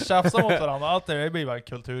 du vet, så här tjafsar mot varandra. Allt det blir bara en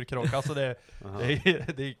kulturkrock. Alltså det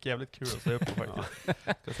är jävligt kul att se upp på faktiskt.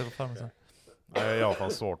 Ska se på Farmen sen. Jag har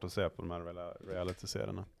fan svårt att se på de här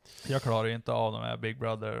reality-serierna. Jag klarar ju inte av de här Big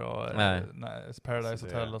Brother och Paradise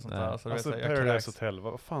Hotel och sånt där. Alltså Paradise Hotel,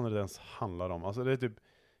 vad fan är det ens handlar om? Alltså det är typ,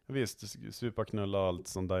 Visst, supa, knulla och allt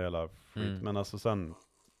sånt där jävla skit. Men alltså sen,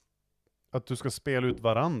 att du ska spela ut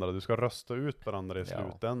varandra, du ska rösta ut varandra i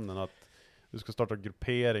slutändan, att du ska starta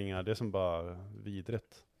grupperingar, det är som bara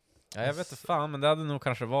vidrigt. Ja, jag vet inte fan, men det hade nog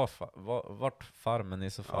kanske varit Farmen i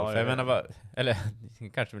så fall. Ja, för jag menar bara, eller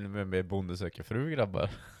kanske vill med Bonde söker fru, grabbar.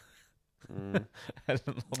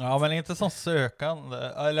 Ja, men inte som sökande.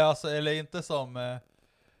 Eller inte som...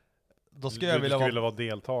 Då skulle jag vilja vara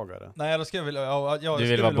deltagare. Nej, då skulle jag vilja... Jag du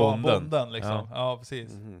vill vara bonden liksom. Ja,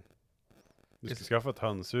 precis. Mm. Du ska skaffa ett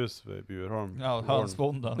hönshus vid Bjurholm. Ja,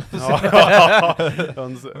 hönsbonden.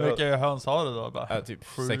 Hur mycket höns har du då? Ja, typ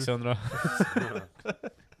 600.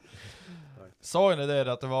 Sa ni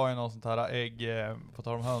det att det var ju någon sånt här ägg, på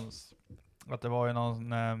tal om höns, att det var ju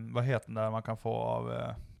någon, vad heter det där man kan få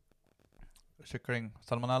av kyckling,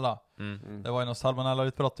 salmonella. Det var ju någon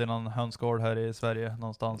salmonella-utbrott i någon hönsgård här i Sverige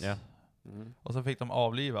någonstans. Och så fick de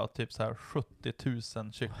avliva typ så här 70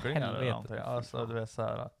 000 kycklingar eller någonting. Alltså du vet så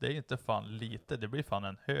här, det är inte fan lite, det blir fan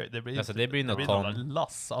en hög, det blir alltså, det blir något någon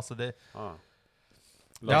lass, alltså det.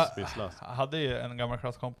 Jag hade ju en gammal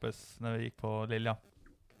klasskompis när vi gick på Lilja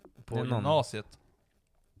på gymnasiet.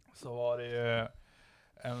 Så var det ju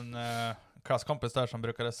en klasskompis där som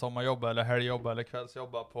brukade sommarjobba eller helgjobba eller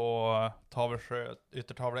kvällsjobba på Tavelsjö,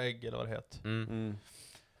 Yttertavleägg eller vad det heter.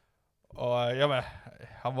 Och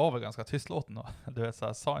han var väl ganska tystlåten då. Du vet, så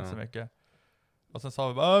här, sa inte så mycket. Och sen sa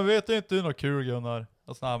vi bara, vet inte du något kul, Gunnar?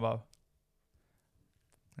 Och sen han bara,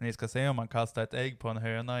 ni ska se om man kastar ett ägg på en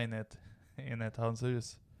höna in i ett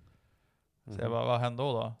hönshus. Så jag bara, vad händer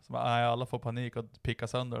då? Så bara, nej, alla får panik och picka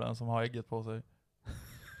sönder den som har ägget på sig.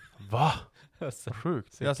 Va? Så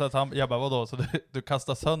sjukt. Så jag bara, vadå? Så du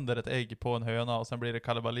kastar sönder ett ägg på en höna och sen blir det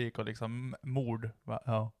kalabalik och liksom mord.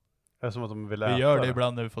 Ja. Det är som att de vill äta. Vi gör det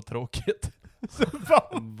ibland när vi får tråkigt.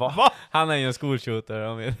 Va? Han är ju en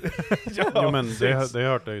skolshooter. Jo, men det har jag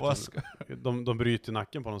hört det. De bryter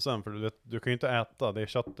nacken på dem sen. För du kan ju inte äta det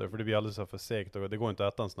köttet. För det blir alldeles för segt. Det går inte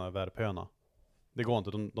att äta en sån här värphöna. Det går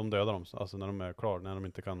inte. De dödar dem alltså när de är klar. När de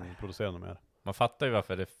inte kan producera dem mer. Man fattar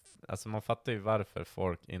ju varför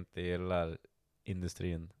folk inte gillar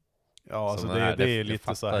industrin. Ja, alltså det är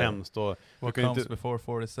lite så hemskt. What comes before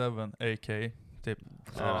 47, AK. Typ.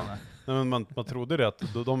 Ja. Nej, men man trodde det att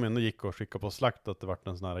de ändå gick och skickade på slakt att det vart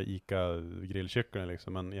en sån här Ica-grillkyckling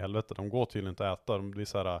liksom. Men i helvete, de går tydligen inte att äta. De blir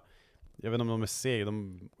så här, jag vet inte om de är seg.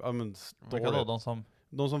 Vilka då?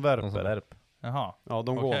 De som värper. Jaha. Ja,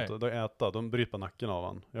 de går inte att äta. De bryter nacken av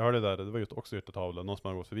han. Jag hörde det var ju också yttertavlan. Någon som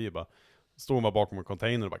hade gått förbi bara. Stod man bakom en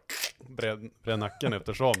container och bara bred nacken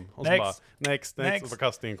eftersom. Och så bara, next. Och så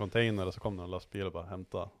kastade in en container och så kom det en lastbil och bara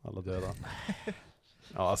hämta alla döda.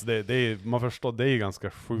 Ja, alltså det är, man förstår, det är ju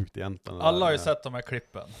ganska sjukt egentligen. Alla har ju sett de här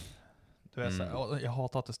klippen. Du vet, jag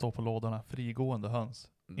hatar att det står på lådorna frigående höns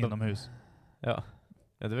inomhus. Ja,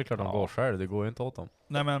 det är väl klart de går själv, det går ju inte åt dem.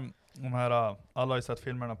 Nej, men de här, alla har ju sett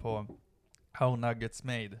filmerna på How Nuggets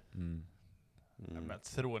Made. Men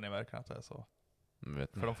tror ni verkligen att det är så?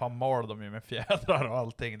 För de fan mal dem ju med fjädrar och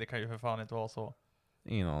allting. Det kan ju för fan inte vara så.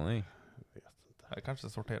 Ingen aning. Det kanske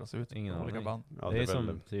sorteras ut. Ingen aning. Band. Ja, det är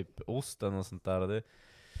som typ osten och sånt där.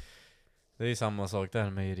 Det är ju samma sak där.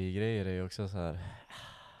 Mejerigrejer är ju också så här.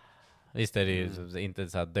 Visst är det ju inte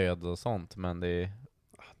så här död och sånt, men det är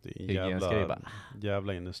en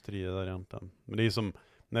jävla industri där egentligen. Men det är som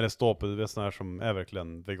när det står på såna här som är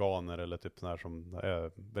verkligen veganer eller typ såna här som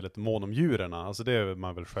är väldigt mån om djuren. Alltså det är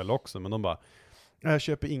man väl själv också, men de bara, jag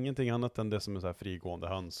köper ingenting annat än det som är så här frigående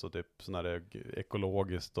höns och typ sån här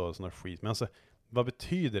ekologiskt och sån här skit. Men alltså, vad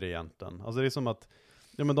betyder det egentligen? Alltså det är som att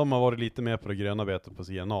men de har varit lite mer på det gröna betet på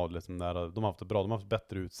sidan av liksom där, de har haft det bra, de har haft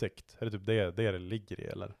bättre utsikt. Är det typ det ligger i,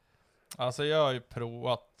 eller? Alltså jag har ju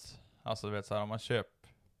provat, alltså du vet så här, om man köper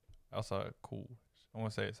alltså om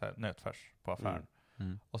man säger så här, nötfärs på affären.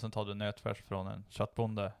 Och sen tar du nötfärs från en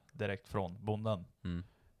köttbonde direkt från bonden.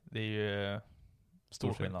 Det är ju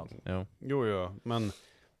stor skillnad. Ja. Jo, men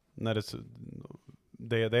när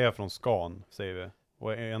det är från Scan, säger vi.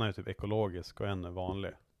 Och en är typ ekologisk och en är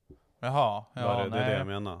vanlig. Jaha, det är det jag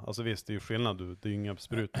menar. Alltså visst, det är ju skillnad. Det är ju inga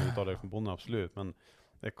sprutor utav det från bonden, absolut. Men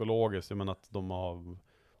ekologiskt, jag menar att de har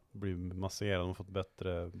blivit masserade, de har fått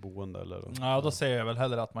bättre boende eller... Ja, då säger jag väl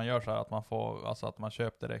hellre att man gör så här, att man får, alltså att man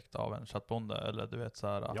köper direkt av en köttbonde, eller du vet så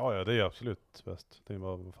här. Ja, det är absolut bäst. Det är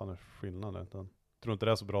vad fan är skillnaden? Jag tror inte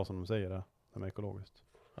det är så bra som de säger det med ekologiskt.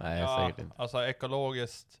 Nej, jag säger det inte. Alltså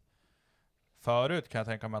ekologiskt, förut kan jag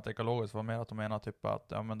tänka mig att ekologiskt var mer att de menar typ att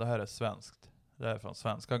ja, men det här är svenskt. Det är från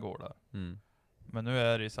svenska gårdar. Men nu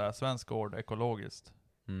är det så här, svensk gård ekologiskt.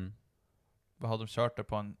 Vad har de kört det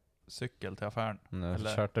på en cykel till affären?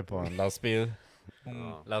 Eller? Kört det på en lastbil.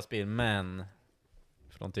 Lastbil, men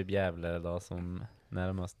från typ Gävle då, som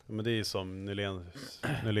närmast. Men det är som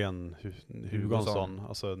Nylén Hugonsson,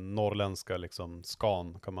 alltså norrländska liksom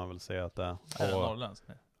skan kan man väl säga att det är. Är det norrländsk?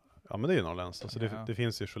 Ja, men det är ju norrländsk. Alltså det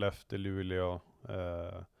finns ju Skellefteå, Luleå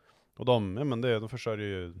och de försörjer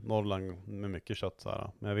ju Norrland med mycket kött så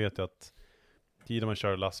här. Men jag vet ju att tiden man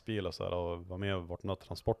kör lastbil och så här och var med vart några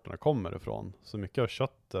transporterna kommer ifrån. Så mycket av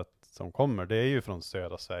köttet som kommer, det är ju från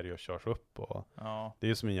södra Sverige och körs upp och det är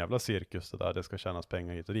ju som en jävla cirkus det där. Det ska tjänas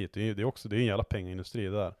pengar hit och dit. Det är en jävla pengaindustri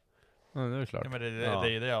där. Ja, det är klart. Ja, men det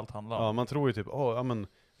är det allt handlar om. Ja, man tror ju typ, men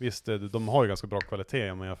visst, de har ju ganska bra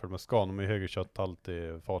kvalitet om man jämför med Scan. De har ju högre kötthalt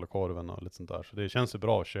i falukorven och lite sånt där. Så det känns ju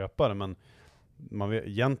bra att köpa det, men man vet,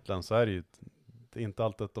 egentligen så är det ju inte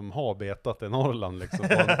alltid att de har betat i Norrland liksom,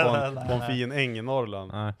 på en fin äng i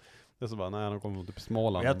Norrland. Nej. Det är så bara, de kommer typ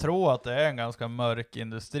Småland. Jag tror att det är en ganska mörk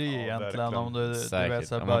industri egentligen, verkligen. om du vet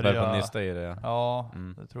så om man börjar börja... nysta i det. Ja,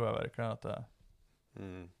 det tror jag verkligen att det är.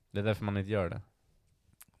 Det är därför man inte gör det.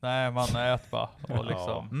 Nej, man äter bara och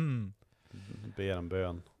liksom... Ber en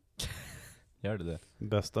bön. Gör det?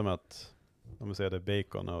 Bästa med att, om vi säger det är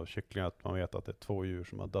bacon och kyckling, att man vet att det är 2 djur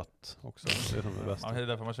som har dött också. Det är som det bästa. Det är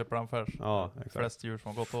därför man köper den färs. Ja, exakt. Flest djur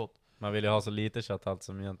som har gått åt. Man vill ju ha så lite kötthalt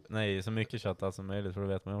som så mycket kötthalt som möjligt, för då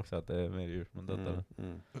vet man också att det är mer djur som har dött.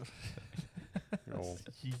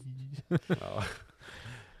 Ja.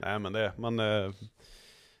 Nej, men man är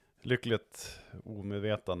lyckligt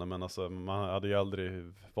omedvetande, men alltså man hade ju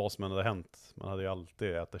aldrig, vad som än hade hänt, man hade ju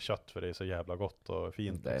alltid ätit kött för det är så jävla gott och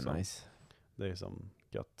fint. Det är liksom. nice. Det är som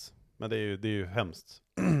gött. Men det är ju hemskt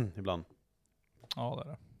ibland. Ja, det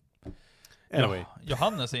är det. Anyway. Ja,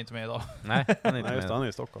 Johannes är inte med idag. Nej, han är inte Nej, just det, med. han är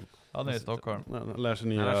i Stockholm. Han är i Stockholm. Han lär sig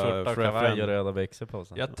Han nya har skjorta, kavaj och röda byxor på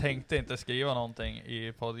sig. Jag tänkte inte skriva någonting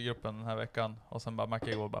i poddgruppen den här veckan. Och sen bara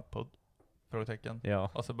Macke går bara podd. Frågetecken. Ja.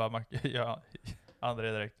 Och så bara Macke, ja.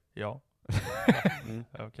 André direkt, ja.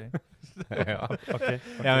 Okej. Ja. Okay.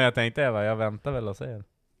 Ja, men jag tänkte jag väntar väl och ser.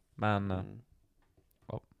 Men...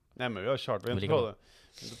 Nej, men vi har kört. Vi har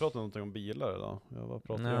inte pratat någonting om bilar idag. Jag bara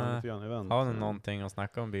pratat lite grann event. Har ni någonting att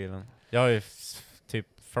snacka om bilen? Jag har ju typ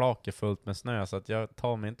flaket fullt med snö, så att jag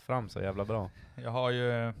tar mig inte fram så jävla bra. Jag har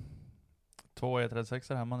ju 2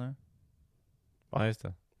 E36 hemma nu. Ja, just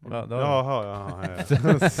det. Jaha.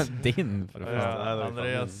 Din för fan.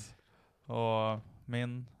 Andreas. Och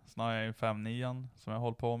min snarare är ju 5.9 som jag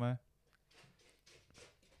håller på med.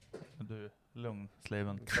 Du, lugn,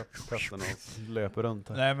 sleven. Katten och löper runt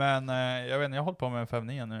här. Nej, men jag vet inte, jag håller på med en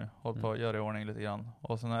 5.9 nu. Håller på att göra i ordning lite grann.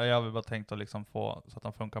 Och sen har jag väl bara tänkt att liksom få så att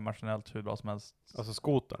den funkar maskinellt hur bra som helst. Alltså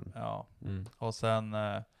skotern? Ja. Och sen,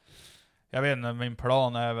 jag vet inte, min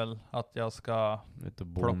plan är väl att jag ska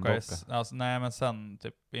plocka nej, men sen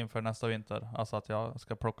typ inför nästa vinter. Alltså att jag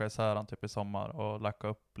ska plocka isär den typ i sommar och lacka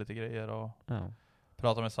upp lite grejer och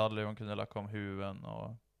prata med Sally om kunde lacka om huven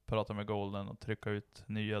och prata med Golden och trycka ut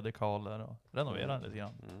nya dekaler och renovera den lite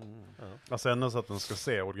grann. Alltså ändå så att den ska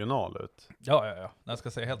se original ut. Ja. Den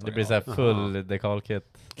ska se helt det blir så här full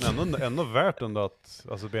dekalkit. Men ändå värt ändå att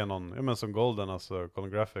alltså be någon, men som Golden, alltså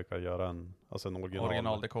Golden Graphic, att göra en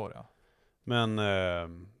originaldekor, ja. Men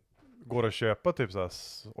går det att köpa typ så här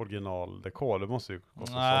originaldekor? Det måste ju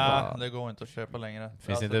kosta. Nej, det går inte att köpa längre. Finns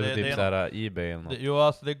alltså, inte typ så här eBay eller något? Jo,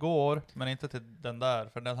 alltså det går, men inte till den där.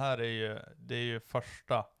 För den här är ju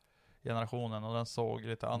första generationen och den såg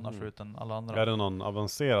lite annars ut än alla andra. Är det någon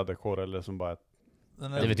avancerad dekor eller som bara det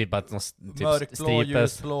är typ att typ mörkblå,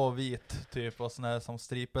 ljusblå, vit typ, och sån här som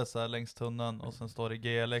stripes här längs tunneln och sen står det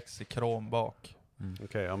GLX i krom bak.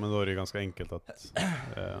 Okej, ja, men då är det ganska enkelt att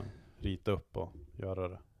rita upp och göra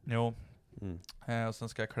det. Jo. Och sen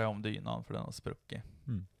ska jag klä om dynan för den har spruckit.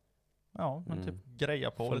 Ja, men typ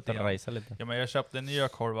greja på lite. Ja, men jag köpte nya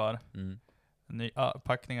korvar.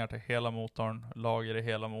 Packningar till hela motorn, lager i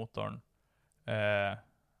hela motorn.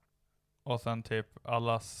 Och sen typ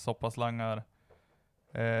alla soppaslangar.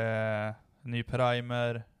 Ny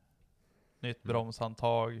primer. Nytt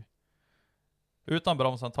bromshandtag. Utan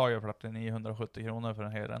bromshandtag är det 970 kronor för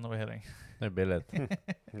en hel renovering. Det är billigt.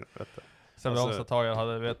 Sen bromshandtaget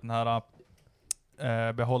hade den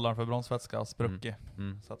här behållaren för bromsvätska spruckit.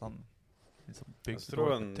 Så att han liksom jag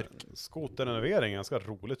tror en skoterrenovering är ganska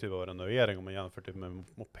rolig typ av renovering om man jämför typ med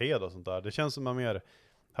moped och sånt där. Det känns som man mer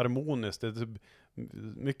harmoniskt. Det är typ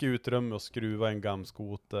mycket utrymme att skruva en gammal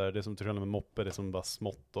skoter. Det är som till med moppe, det är som bara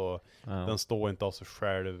smått och den står inte av sig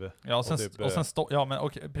själv. Ja,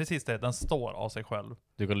 precis det, den står av sig själv.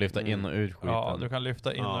 Du kan lyfta in och ut skiten. Ja, du kan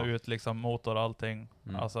lyfta in och ut liksom motor och allting.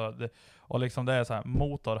 Alltså och liksom det är så här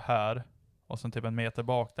motor här och sen typ en meter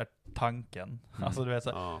bak där tanken. Alltså du vet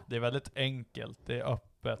så det är väldigt enkelt, det är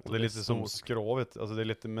öppet och det är lite som skrovigt, alltså det är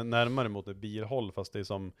lite närmare mot ett bilhåll, fast det är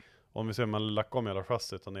som Om vi ser man lackar om hela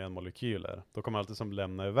chassit och ner en molekyler, då kommer man alltid som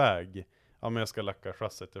lämna iväg. Ja, men jag ska lacka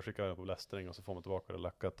chassit, jag skickar det på blästring och så får man tillbaka det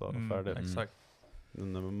lackat och färdigt. Exakt.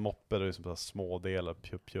 En moppe är ju som små delar,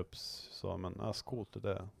 pjups. Så, men skoter,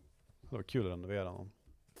 det var kul att renovera någon.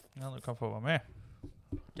 Ja, du kan få vara med.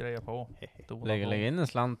 Greja på. Lägg in en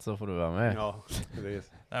slant så får du vara med. Ja,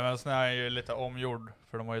 precis. Nej, men sen är ju lite omgjord,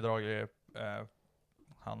 för de har ju dragit,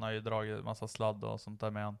 han har ju dragit massa sladd och sånt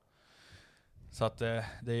där med han. Så att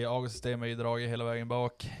det avgassystemet är ju dragit hela vägen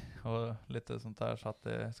bak och lite sånt där, så att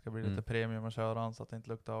det ska bli lite premium att köra han, så att det inte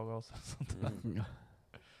luktar avgas och sånt där.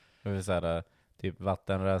 Det vill säga typ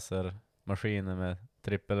vattenracermaskiner med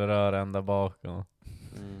trippelrör ända bak och...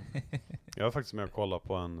 Jag var faktiskt med och kollade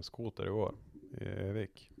på en skoter igår i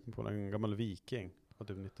Övik, på en gammal Viking, och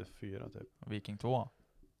typ 94 typ. Viking 2.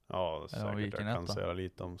 Ja, säkert. Viking Jag kan 1 säga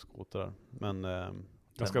lite om skotrar. Men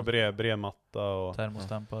ganska bred matta och...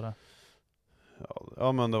 Termostempare.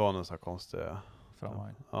 Ja, men det var någon sån här konstig...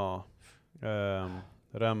 Framvagn. Ja.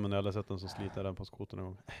 Remmen, jag hade sett den som sliter den på skotern en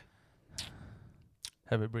gång.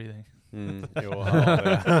 Heavy breathing. Jo,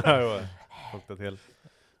 det till.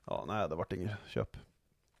 Ja, nej, det vart inget köp.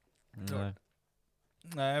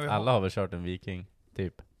 Nej, alla har väl kört en Viking,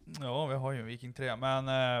 typ. Ja, vi har ju en Viking 3. Men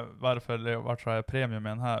varför det vart så här premium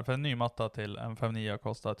med den här? För en ny matta till en 5.9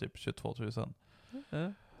 kostar typ 22 000.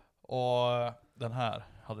 Och den här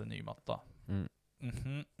hade en ny matta.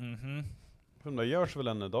 De där görs väl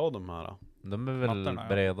än idag, de här? De är väl mattorna,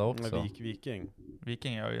 breda också. Viking.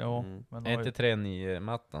 Viking, ja. Men är inte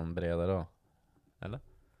 3.9-mattan breda då? Eller?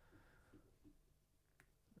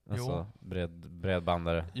 Alltså,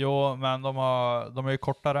 bredbandare. Jo, men de är ju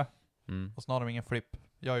kortare. Och så har de ingen flip.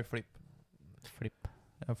 Jag har ju flip.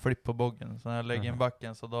 Jag har flip på boggen. Så när jag lägger in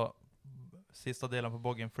backen, så då sista delen på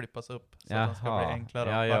boggen flippas upp. Så att den ska bli enklare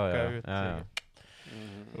att backa ut.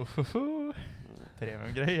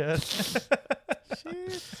 Premiumgrejer.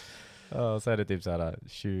 Ja, så är det typ så här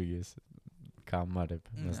 20 kammar typ.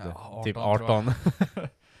 Typ 18.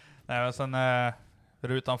 Nej, men sen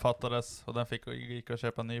rutan fattades och den gick att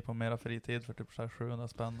köpa ny på mera fritid för typ så här 700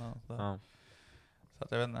 spänn. Så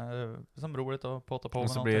att jag vet inte, det är som roligt att potta på med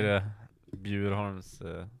och så någonting. blir det Bjurholms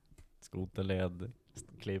skoterled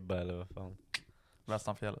klibba eller vad fan.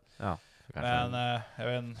 Västanfjället. Ja. Men jag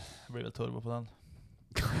vet inte, det blir väl turbo på den.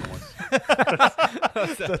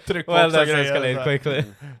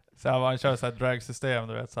 Så man kör så här drag-system,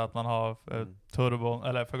 du vet, så att man har turbon,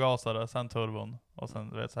 eller förgasare, sen turbon, och sen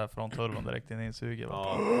du vet så här från turbon direkt in i insuget.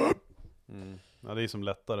 Ja, det är som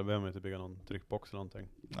lättare, behöver man inte bygga någon tryckbox eller någonting.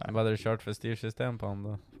 Nej. Vad hade du kört för styrsystem på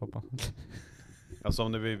andra, Foppa? Alltså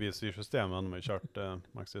om det blir styrsystem, hade man ju kört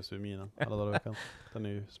Max SU Mina alla dagar i veckan. Den är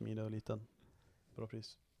ju smidig och liten. Bra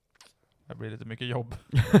pris. Det blir lite mycket jobb.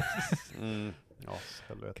 Ja,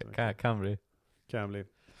 helvete. Kan bli.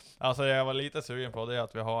 Alltså jag var lite sugen på det,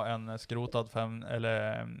 att vi har en skrotad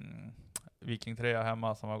Viking 3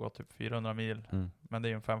 hemma som har gått typ 400 mil. Men det är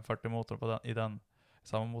ju en 540 motor på den, i den.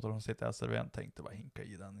 Samma motor som sitter i SRV:n, tänkte bara hinka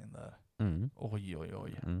i den in där. Oj.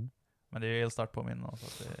 Men det är ju elstart på min, så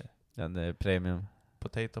att det är premium.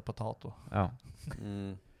 Potato. Ja.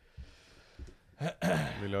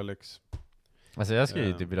 Vill jag lyx. Alltså jag skulle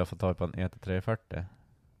ju typ vilja få tag på en ET340.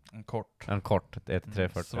 En kort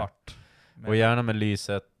ET340. Svart. Och gärna med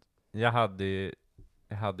lyset. Jag hade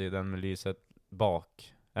ju den med lyset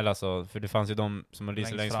bak. Eller alltså, för det fanns ju de som har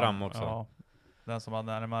lyset längst fram också. Ja. Den som hade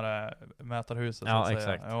närmare mätarhuset. Ja, så att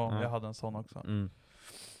exakt. säga. Ja, jag hade en sån också.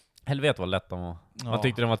 Helvete vad lätt de var. Man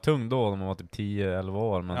tyckte den var tung då när man var typ 10-11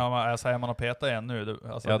 år. Men... Ja, men jag säger man har petat igen nu.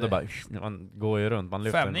 Alltså det bara, man går ju runt, man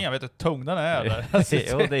lyfter. 5-9, vet du hur tung den är där? Alltså,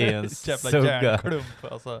 jo, det är en jävla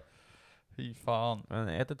järnklump, alltså. Fy fan. Men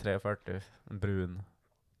ET340, en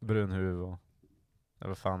brun huvud och...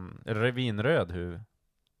 Eller fan, revinröd huvud.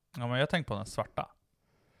 Ja, men jag tänkte på den svarta.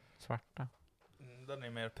 Svarta? Den är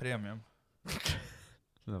mer premium.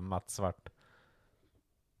 Matt svart.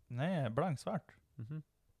 Nej, blanksvart.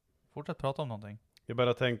 Fortsätt prata om någonting. Jag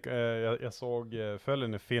bara tänker, jag såg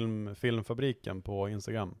följen i filmfabriken på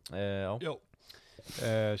Instagram. Ja. Jo.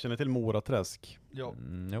 Känner till Moraträsk? Jo.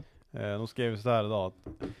 De skrev så här idag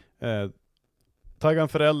att tagga en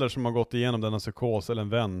förälder som har gått igenom denna psykos, eller en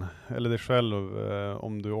vän, eller dig själv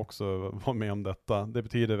om du också var med om detta. Det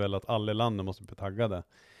betyder väl att alla i landet måste bli taggade.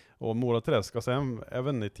 Och Moraträsk, alltså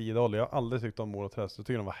även i Tidal, jag har aldrig tyckt om Moraträsk. Jag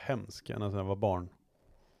tycker de var hemska när jag var barn.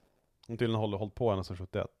 De tydligen hållit på ända sedan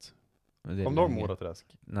 71. Kom du ihåg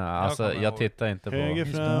Moraträsk? Nej, alltså jag tittar inte på... Höger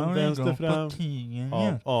fram, vänster fram.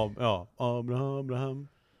 Abraham.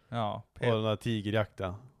 Ja, och den där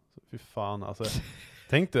tigerjakten. Fy fan, alltså.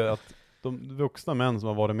 Tänk dig att de vuxna män som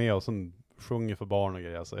har varit med och som sjunger för barn och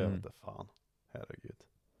grejer, alltså jag vet inte fan. Herregud.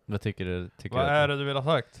 Vad tycker du? Vad är det du vill ha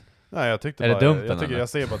sagt? Nej, jag tyckte är bara, det dumpen, jag tycker eller? jag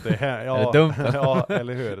ser bara att det är Är det dumpen? ja,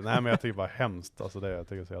 eller hur? Nej, men jag tycker bara hemskt. Alltså det jag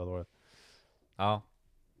tycker jag är så jävla dåligt. Ja.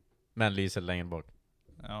 Men lyser längre bak.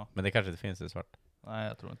 Ja. Men det kanske inte finns i svart. Nej,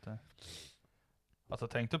 jag tror inte. Alltså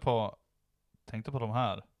tänkte på de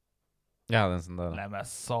här. Jag hade en sån där. Nej men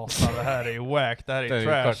satan, det här är ju wack, det här är Det är ju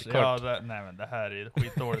ju trash. kort. Ja, nej men det här är ju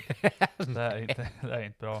skitdåligt. det här är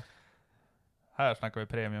inte bra. Här snackar vi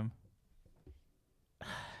premium.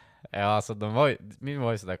 Ja, alltså min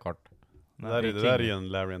var ju sådär kort. Det där är ju en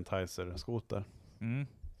Larry Enticer skoter.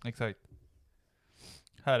 Exakt.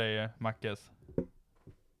 Här är ju Mackes.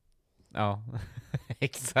 Ja,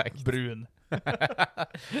 exakt. Brun.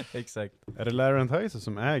 Exakt. Är det Larry Enticer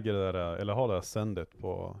som äger det där, eller har det Sendit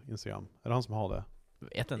på Instagram? Är det han som har det?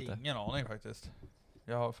 Vet inte. Ingen aning faktiskt.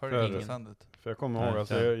 Jag följer inte Sendit. För jag kommer ihåg,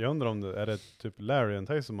 alltså, jag undrar om det är det typ Larry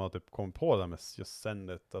Enticer som har typ kommit på det med just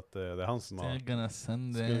Sendit, att det är han som har... Still gonna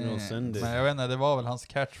send send it. Men jag vet inte, det var väl hans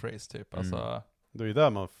catchphrase typ. Alltså, Det är ju där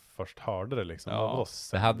man först hörde det liksom. Ja.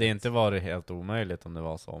 Det hade inte varit helt omöjligt om det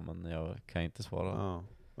var så, men jag kan inte svara.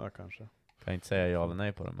 Ja, kanske. Kan inte säga ja eller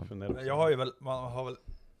nej på det. Men jag har ju väl, man har väl,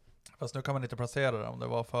 fast nu kan man inte placera det om det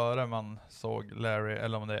var före man såg Larry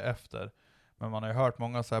eller om det är efter. Men man har ju hört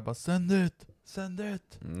många säga bara send it.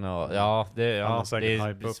 Ja, det säkert är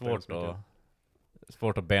hype upp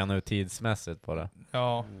svårt att bena ut tidsmässigt på det.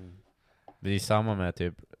 Ja. Det är samma med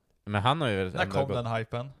typ, men han har ju väl När kom den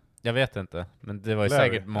hypen? Jag vet inte, men det var ju Larry.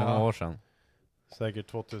 säkert många år sedan. Säkert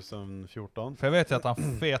 2014. För jag vet ju att han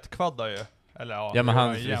fetkvaddade ju. Eller Ja, men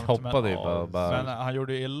han jämt, hoppade ju men bara. Men han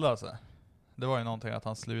gjorde ju illa så. Det var ju någonting att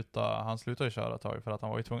han slutade ju köra ett tag för att han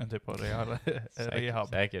var ju tvungen typ på rehab.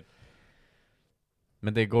 Säkert.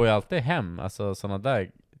 Men det går ju alltid hem, alltså sådana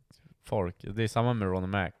där folk. Det är samma med Ronnie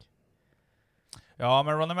Mac. Ja,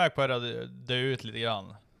 men Ronnie Mac började dö ut lite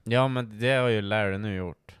grann. Ja, men det har ju Larry nu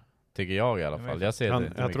gjort. Tycker jag i alla fall. Jag ser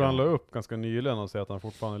det. Jag tror han la upp ganska nyligen och säger att han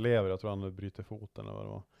fortfarande lever. Jag tror han bryter foten eller vad det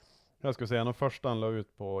var. Jag skulle säga, den första han la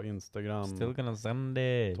ut på Instagram Still gonna send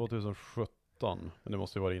it. 2017. Men det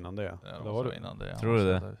måste ju vara innan det. Ja, det var innan det. Tror du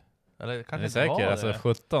det? Eller kanske är inte säker? var det. Alltså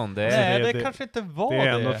 17, det är... Nej, det kanske inte var det. Det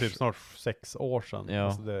är ändå typ snart 6 år sedan. Ja,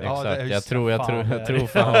 alltså det, exakt. Ja, Jag tror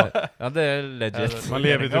fan. Ja, det är legit. Man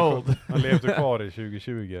levde kvar i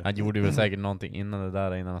 2020. Han gjorde väl säkert någonting innan det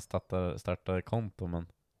där, innan han startade konto, men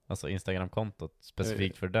alltså Instagram-kontot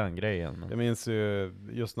specifikt för den grejen. Men. Jag minns ju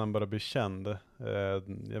just när han började bli känd.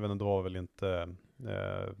 Jag vet inte, det var väl inte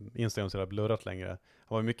Instagram så där blurrat längre.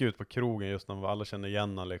 Han var mycket ute på krogen just när alla kände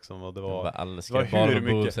igen han liksom, och det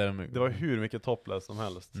var hur mycket topless som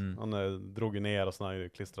helst. Han drog ju ner och sådana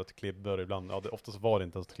klistrat till klibbor ibland. Ja, oftast var det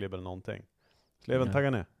inte ens klibbor eller någonting. Skulle även tagga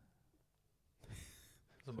ner.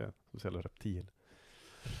 Som jävla reptil.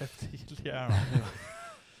 Reptilhjärna.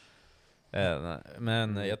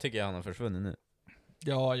 Men jag tycker han har försvunnit nu.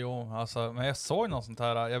 Ja, jo, alltså, men jag såg något sånt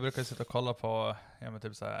här. Jag brukar sitta och kolla på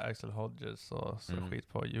typ så här Axel Hodges och så skit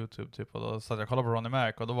på YouTube typ, och då satt jag och kollade på Ronnie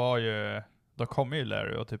Mac och då kom ju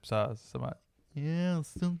Larry och typ så här yeah,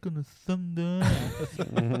 still gonna send it.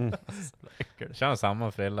 Känns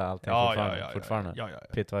samma frilla allting fortfarande. Ja.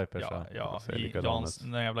 Pit Vipers.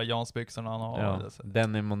 Den jävla Jansbyxorna han har. Ja,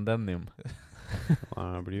 denim on denim.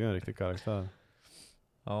 Han blir ju en riktig karaktär.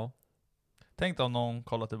 Ja. Tänk om någon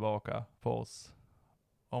kollar tillbaka på oss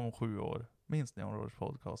om 7 år. Minns ni om Rogers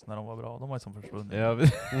podcast när de var bra? De var ju som försvunnit. Ja,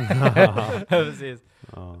 precis.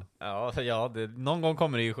 Ja, någon gång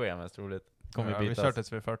kommer det ju ske, mest troligt. Vi kör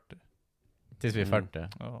tills vi är 40. Tills vi är 40?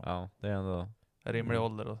 Ja, det är ändå en rimlig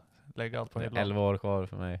ålder att lägga allt på hela. 11 år kvar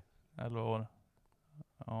för mig. 11 år.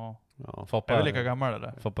 Ja. Foppa, är vi lika gammal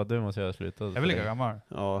eller? Foppa, du måste göra slut. Är vi lika gammal?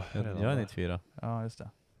 Ja, jag är 94. Ja, just det.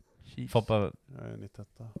 Foppa, jag är 91.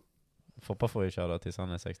 Foppa får ju köra tills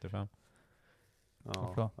han är 65.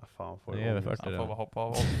 Ja, fan får det är väl 40. Han får bara hoppa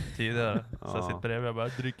av tidigare. Så jag sitter bredvid och bara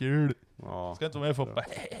dricker öl. Ska inte vara med Foppa.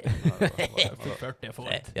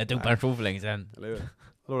 Jag tog pension för länge sedan. Eller hur?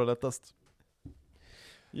 Det var lättast.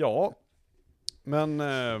 Ja, men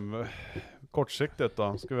kortsiktigt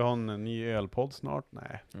då. Ska vi ha en ny ölpodd snart?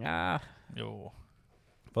 Nej. Ja. Jo.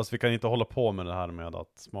 Fast vi kan inte hålla på med det här med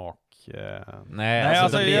att smak... Nej,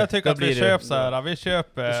 alltså jag tycker att vi köper så här. Vi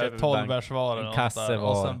köper 12 bärsvaror och kasse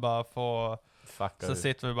och sen bara få... Så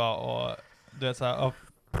sitter vi bara och du vet så här,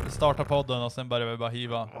 starta podden och sen börjar vi bara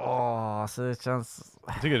hiva. Så det känns...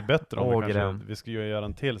 Jag tycker det är bättre om vi ska ju göra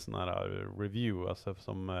en till sån här review, alltså,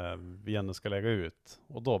 som vi ändå ska lägga ut.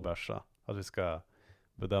 Och då bärsa. Att vi ska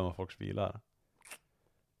bedöma folks bilar.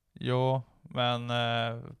 Jo, men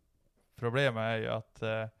problemet är ju att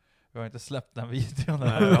vi har inte släppt den videon.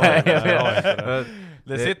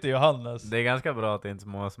 Det sitter ju Hannes. Det är ganska bra att det inte är så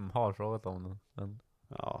många som har frågat om den. Men...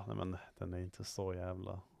 Ja, nej, men den är inte så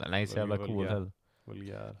jävla... Den är inte så jävla cool heller.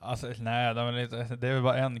 Vulgär. Alltså nej, det är väl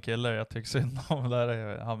bara en kille jag tycker synd om. Där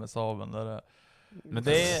är han med Saaben. Men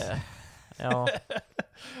det är... Ja.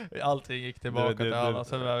 Allting gick tillbaka till alla.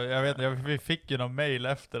 Så jag vet, vi fick ju någon mail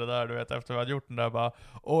efter det där, du vet, efter vi hade gjort den där bara,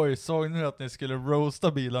 oj, såg ni att ni skulle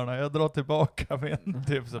roasta bilarna? Jag drar tillbaka min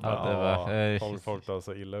typ så bara. Folk tar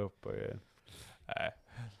så illa upp och grejer. Nej.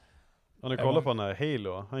 Om ni kollar på den här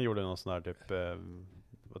Halo, han gjorde någon sån här typ,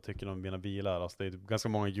 vad tycker ni om mina bilar? Alltså det är typ ganska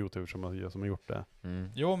många YouTubers som har gjort det.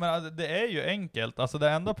 Jo, men det är ju enkelt. Alltså det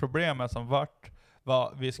enda problemet som vart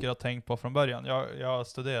vad vi skulle ha tänkt på från början. Jag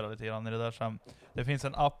studerade lite grann i det där sen. Det finns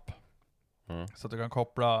en app så att du kan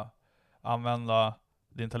använda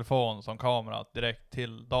din telefon som kamera direkt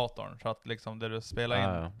till datorn. Så att liksom det du spelar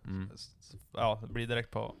in det blir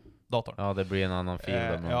direkt på datorn. Ja, det blir en annan fil.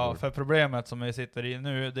 För problemet som vi sitter i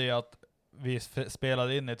nu, det är att vi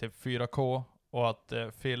spelade in i typ 4K och att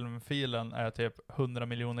filmfilen är typ 100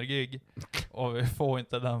 miljoner gig och vi får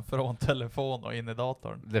inte den från telefon och in i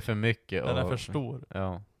datorn. Det är för mycket. Den är för stor.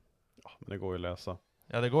 Ja, men det går ju att lösa.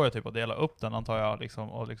 Ja, det går ju typ att dela upp den antar jag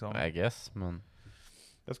liksom. I guess, men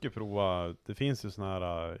jag ska prova, det finns ju sån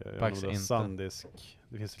här SanDisk.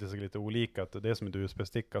 Det finns lite olika, det är som ett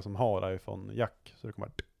USB-sticka som har iPhone-jack, så det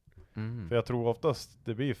kommer för jag tror oftast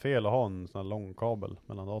det blir fel att ha en sån här lång kabel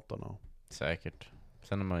mellan datorerna. Säkert.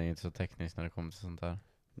 Sen är man ju inte så teknisk när det kommer till sånt här.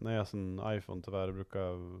 Nej, alltså en iPhone tyvärr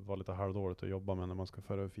brukar vara lite halvdåligt att jobba med när man ska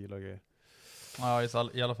föra över filer och grejer. Ja,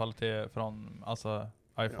 i alla fall från alltså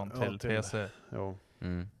iPhone till PC. Jo.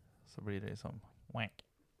 Så blir det som wank.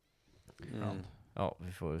 Ja,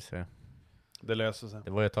 vi får väl se. Det löser sig.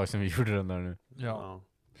 Det var ett tag sedan vi gjorde den där nu. Ja.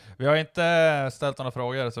 Vi har inte ställt några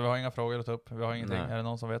frågor, så vi har inga frågor att ta upp. Vi har ingenting. Nej. Är det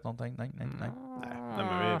någon som vet någonting? Nej. Nej,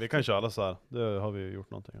 men vi kan köra alla så här. Det har vi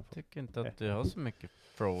gjort någonting. Jag tycker inte att du har så mycket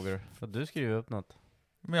frågor. För du skriver upp något.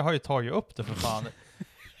 Men jag har ju tagit upp det för fan.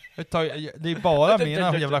 Det är bara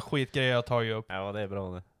mina jävla skitgrejer jag har tagit upp. Ja, det är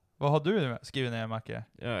bra det. Vad har du skrivit ner, Macke?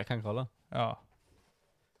 Ja, jag kan kolla. Ja.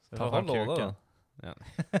 Ta fram kuken. Ja.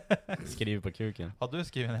 Skriv på kuken. Har du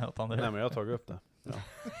skrivit ner något, André? Nej, men jag har tagit upp det. Ja.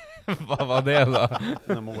 Vad var det då?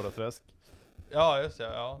 Den Moraträsk. Ja, just det.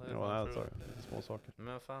 Ja, det var jag tagit. Små saker.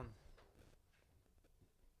 Men fan.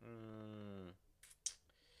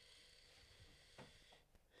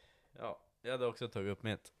 Ja, jag hade också tagit upp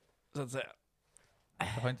mitt, så att säga. Jag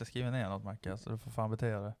har inte skrivit ner något, Macke, så du får fan bete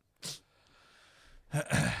dig.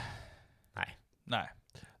 Nej.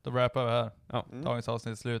 Då wrappar vi här. Ja. Dagens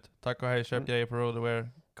avsnitt är slut. Tack och hej, köp grejer på Roadwear.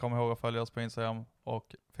 Kom ihåg att följa oss på Instagram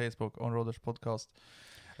och Facebook, OnRoaders podcast.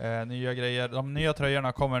 Nya grejer. De nya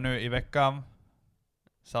tröjorna kommer nu i veckan.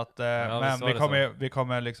 Så att, men vi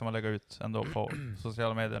kommer liksom att lägga ut ändå på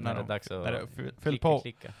sociala medier när det är dags att fyll på.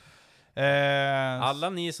 Alla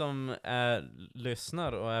ni som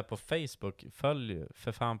lyssnar och är på Facebook, följ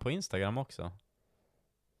för fan på Instagram också.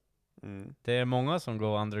 Det är många som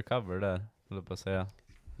går undercover där, vill jag säga.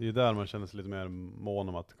 Det är ju där man känner sig lite mer mån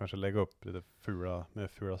om att kanske lägga upp lite fula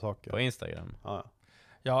saker. På Instagram?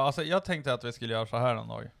 Ja, alltså jag tänkte att vi skulle göra så här någon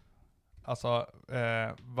dag. Alltså,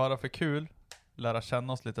 bara för kul, lära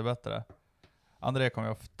känna oss lite bättre. André kommer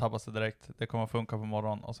att tappa sig direkt. Det kommer att funka på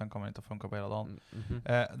morgonen och sen kommer det inte att funka på hela dagen.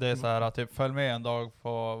 Det är så här att typ, följ med en dag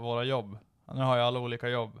på våra jobb. Nu har jag alla olika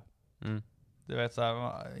jobb. Du vet så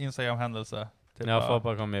här, Instagram-händelse. Typ ja,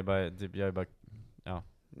 Foppa kommer bara, typ, jag är bara, ja.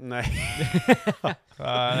 Nej.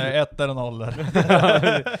 1 eller 0.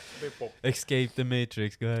 Escape the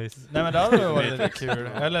Matrix, guys. Nej, men det hade varit lite kul.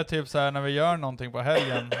 Eller typ så här när vi gör någonting på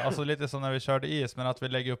helgen. Alltså lite som när vi körde is, men att vi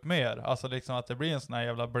lägger upp mer. Alltså liksom att det blir en sån här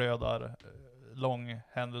jävla blödar lång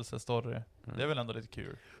händelsestory. Det är väl ändå lite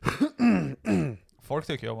kul. Folk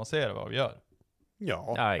tycker ju om att se det, vad vi gör.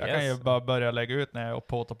 Ja, jag kan ju bara börja lägga ut när jag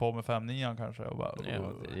påtar på med 5-9 kanske. Och bara,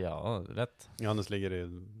 ja, rätt. Johannes ligger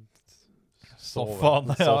i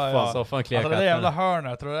soffan. Soffan alltså det jävla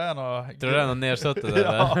hörnet, tror du det är något... Tror du det är något nedsuttet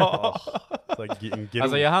eller?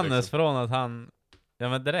 Alltså Johannes från att han... Ja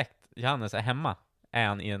men direkt, Johannes är hemma. Är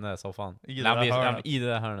han i den där soffan? I det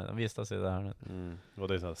där hörnet. Han vistas i det där hörnet. Och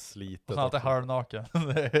det är så här slitet. Och så alltid halvnaken.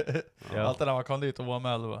 Alltid när man kom dit och var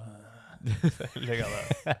med och lägga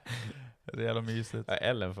där. Det är jävla mysigt.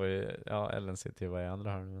 Ja, Ellen sitter ju bara i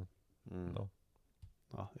andra hörnet.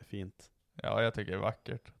 Ja, det är fint. Ja, jag tycker det är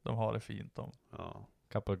vackert. De har det fint. Ja.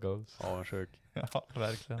 Couple goals. Ja, sjuk. Ja,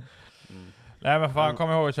 verkligen. Nej, men fan,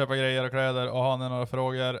 kom ihåg att köpa grejer och kläder. Och har ni några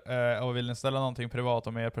frågor och vill ni ställa någonting privat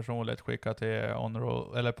och mer personligt, skicka till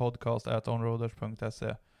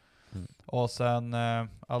podcast@onroaders.se. Och sen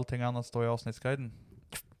allting annat står i avsnittsguiden.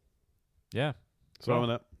 Yeah. Så var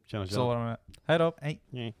det. Tjena. Så var det med. Hej då. Hej.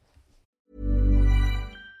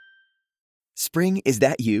 Spring, is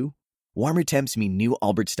that you? Warmer temps mean new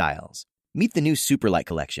Allbirds styles. Meet the new Superlight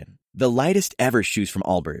collection, the lightest ever shoes from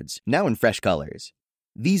Allbirds, now in fresh colors.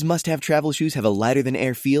 These must-have travel shoes have a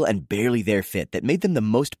lighter-than-air feel and barely-there fit that made them the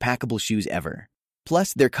most packable shoes ever.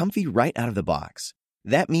 Plus, they're comfy right out of the box.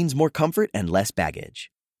 That means more comfort and less baggage.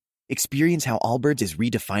 Experience how Allbirds is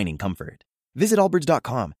redefining comfort. Visit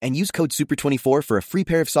allbirds.com and use code SUPER24 for a free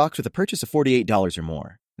pair of socks with a purchase of $48 or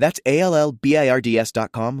more. That's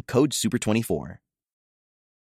ALLBIRDS.com, code SUPER24.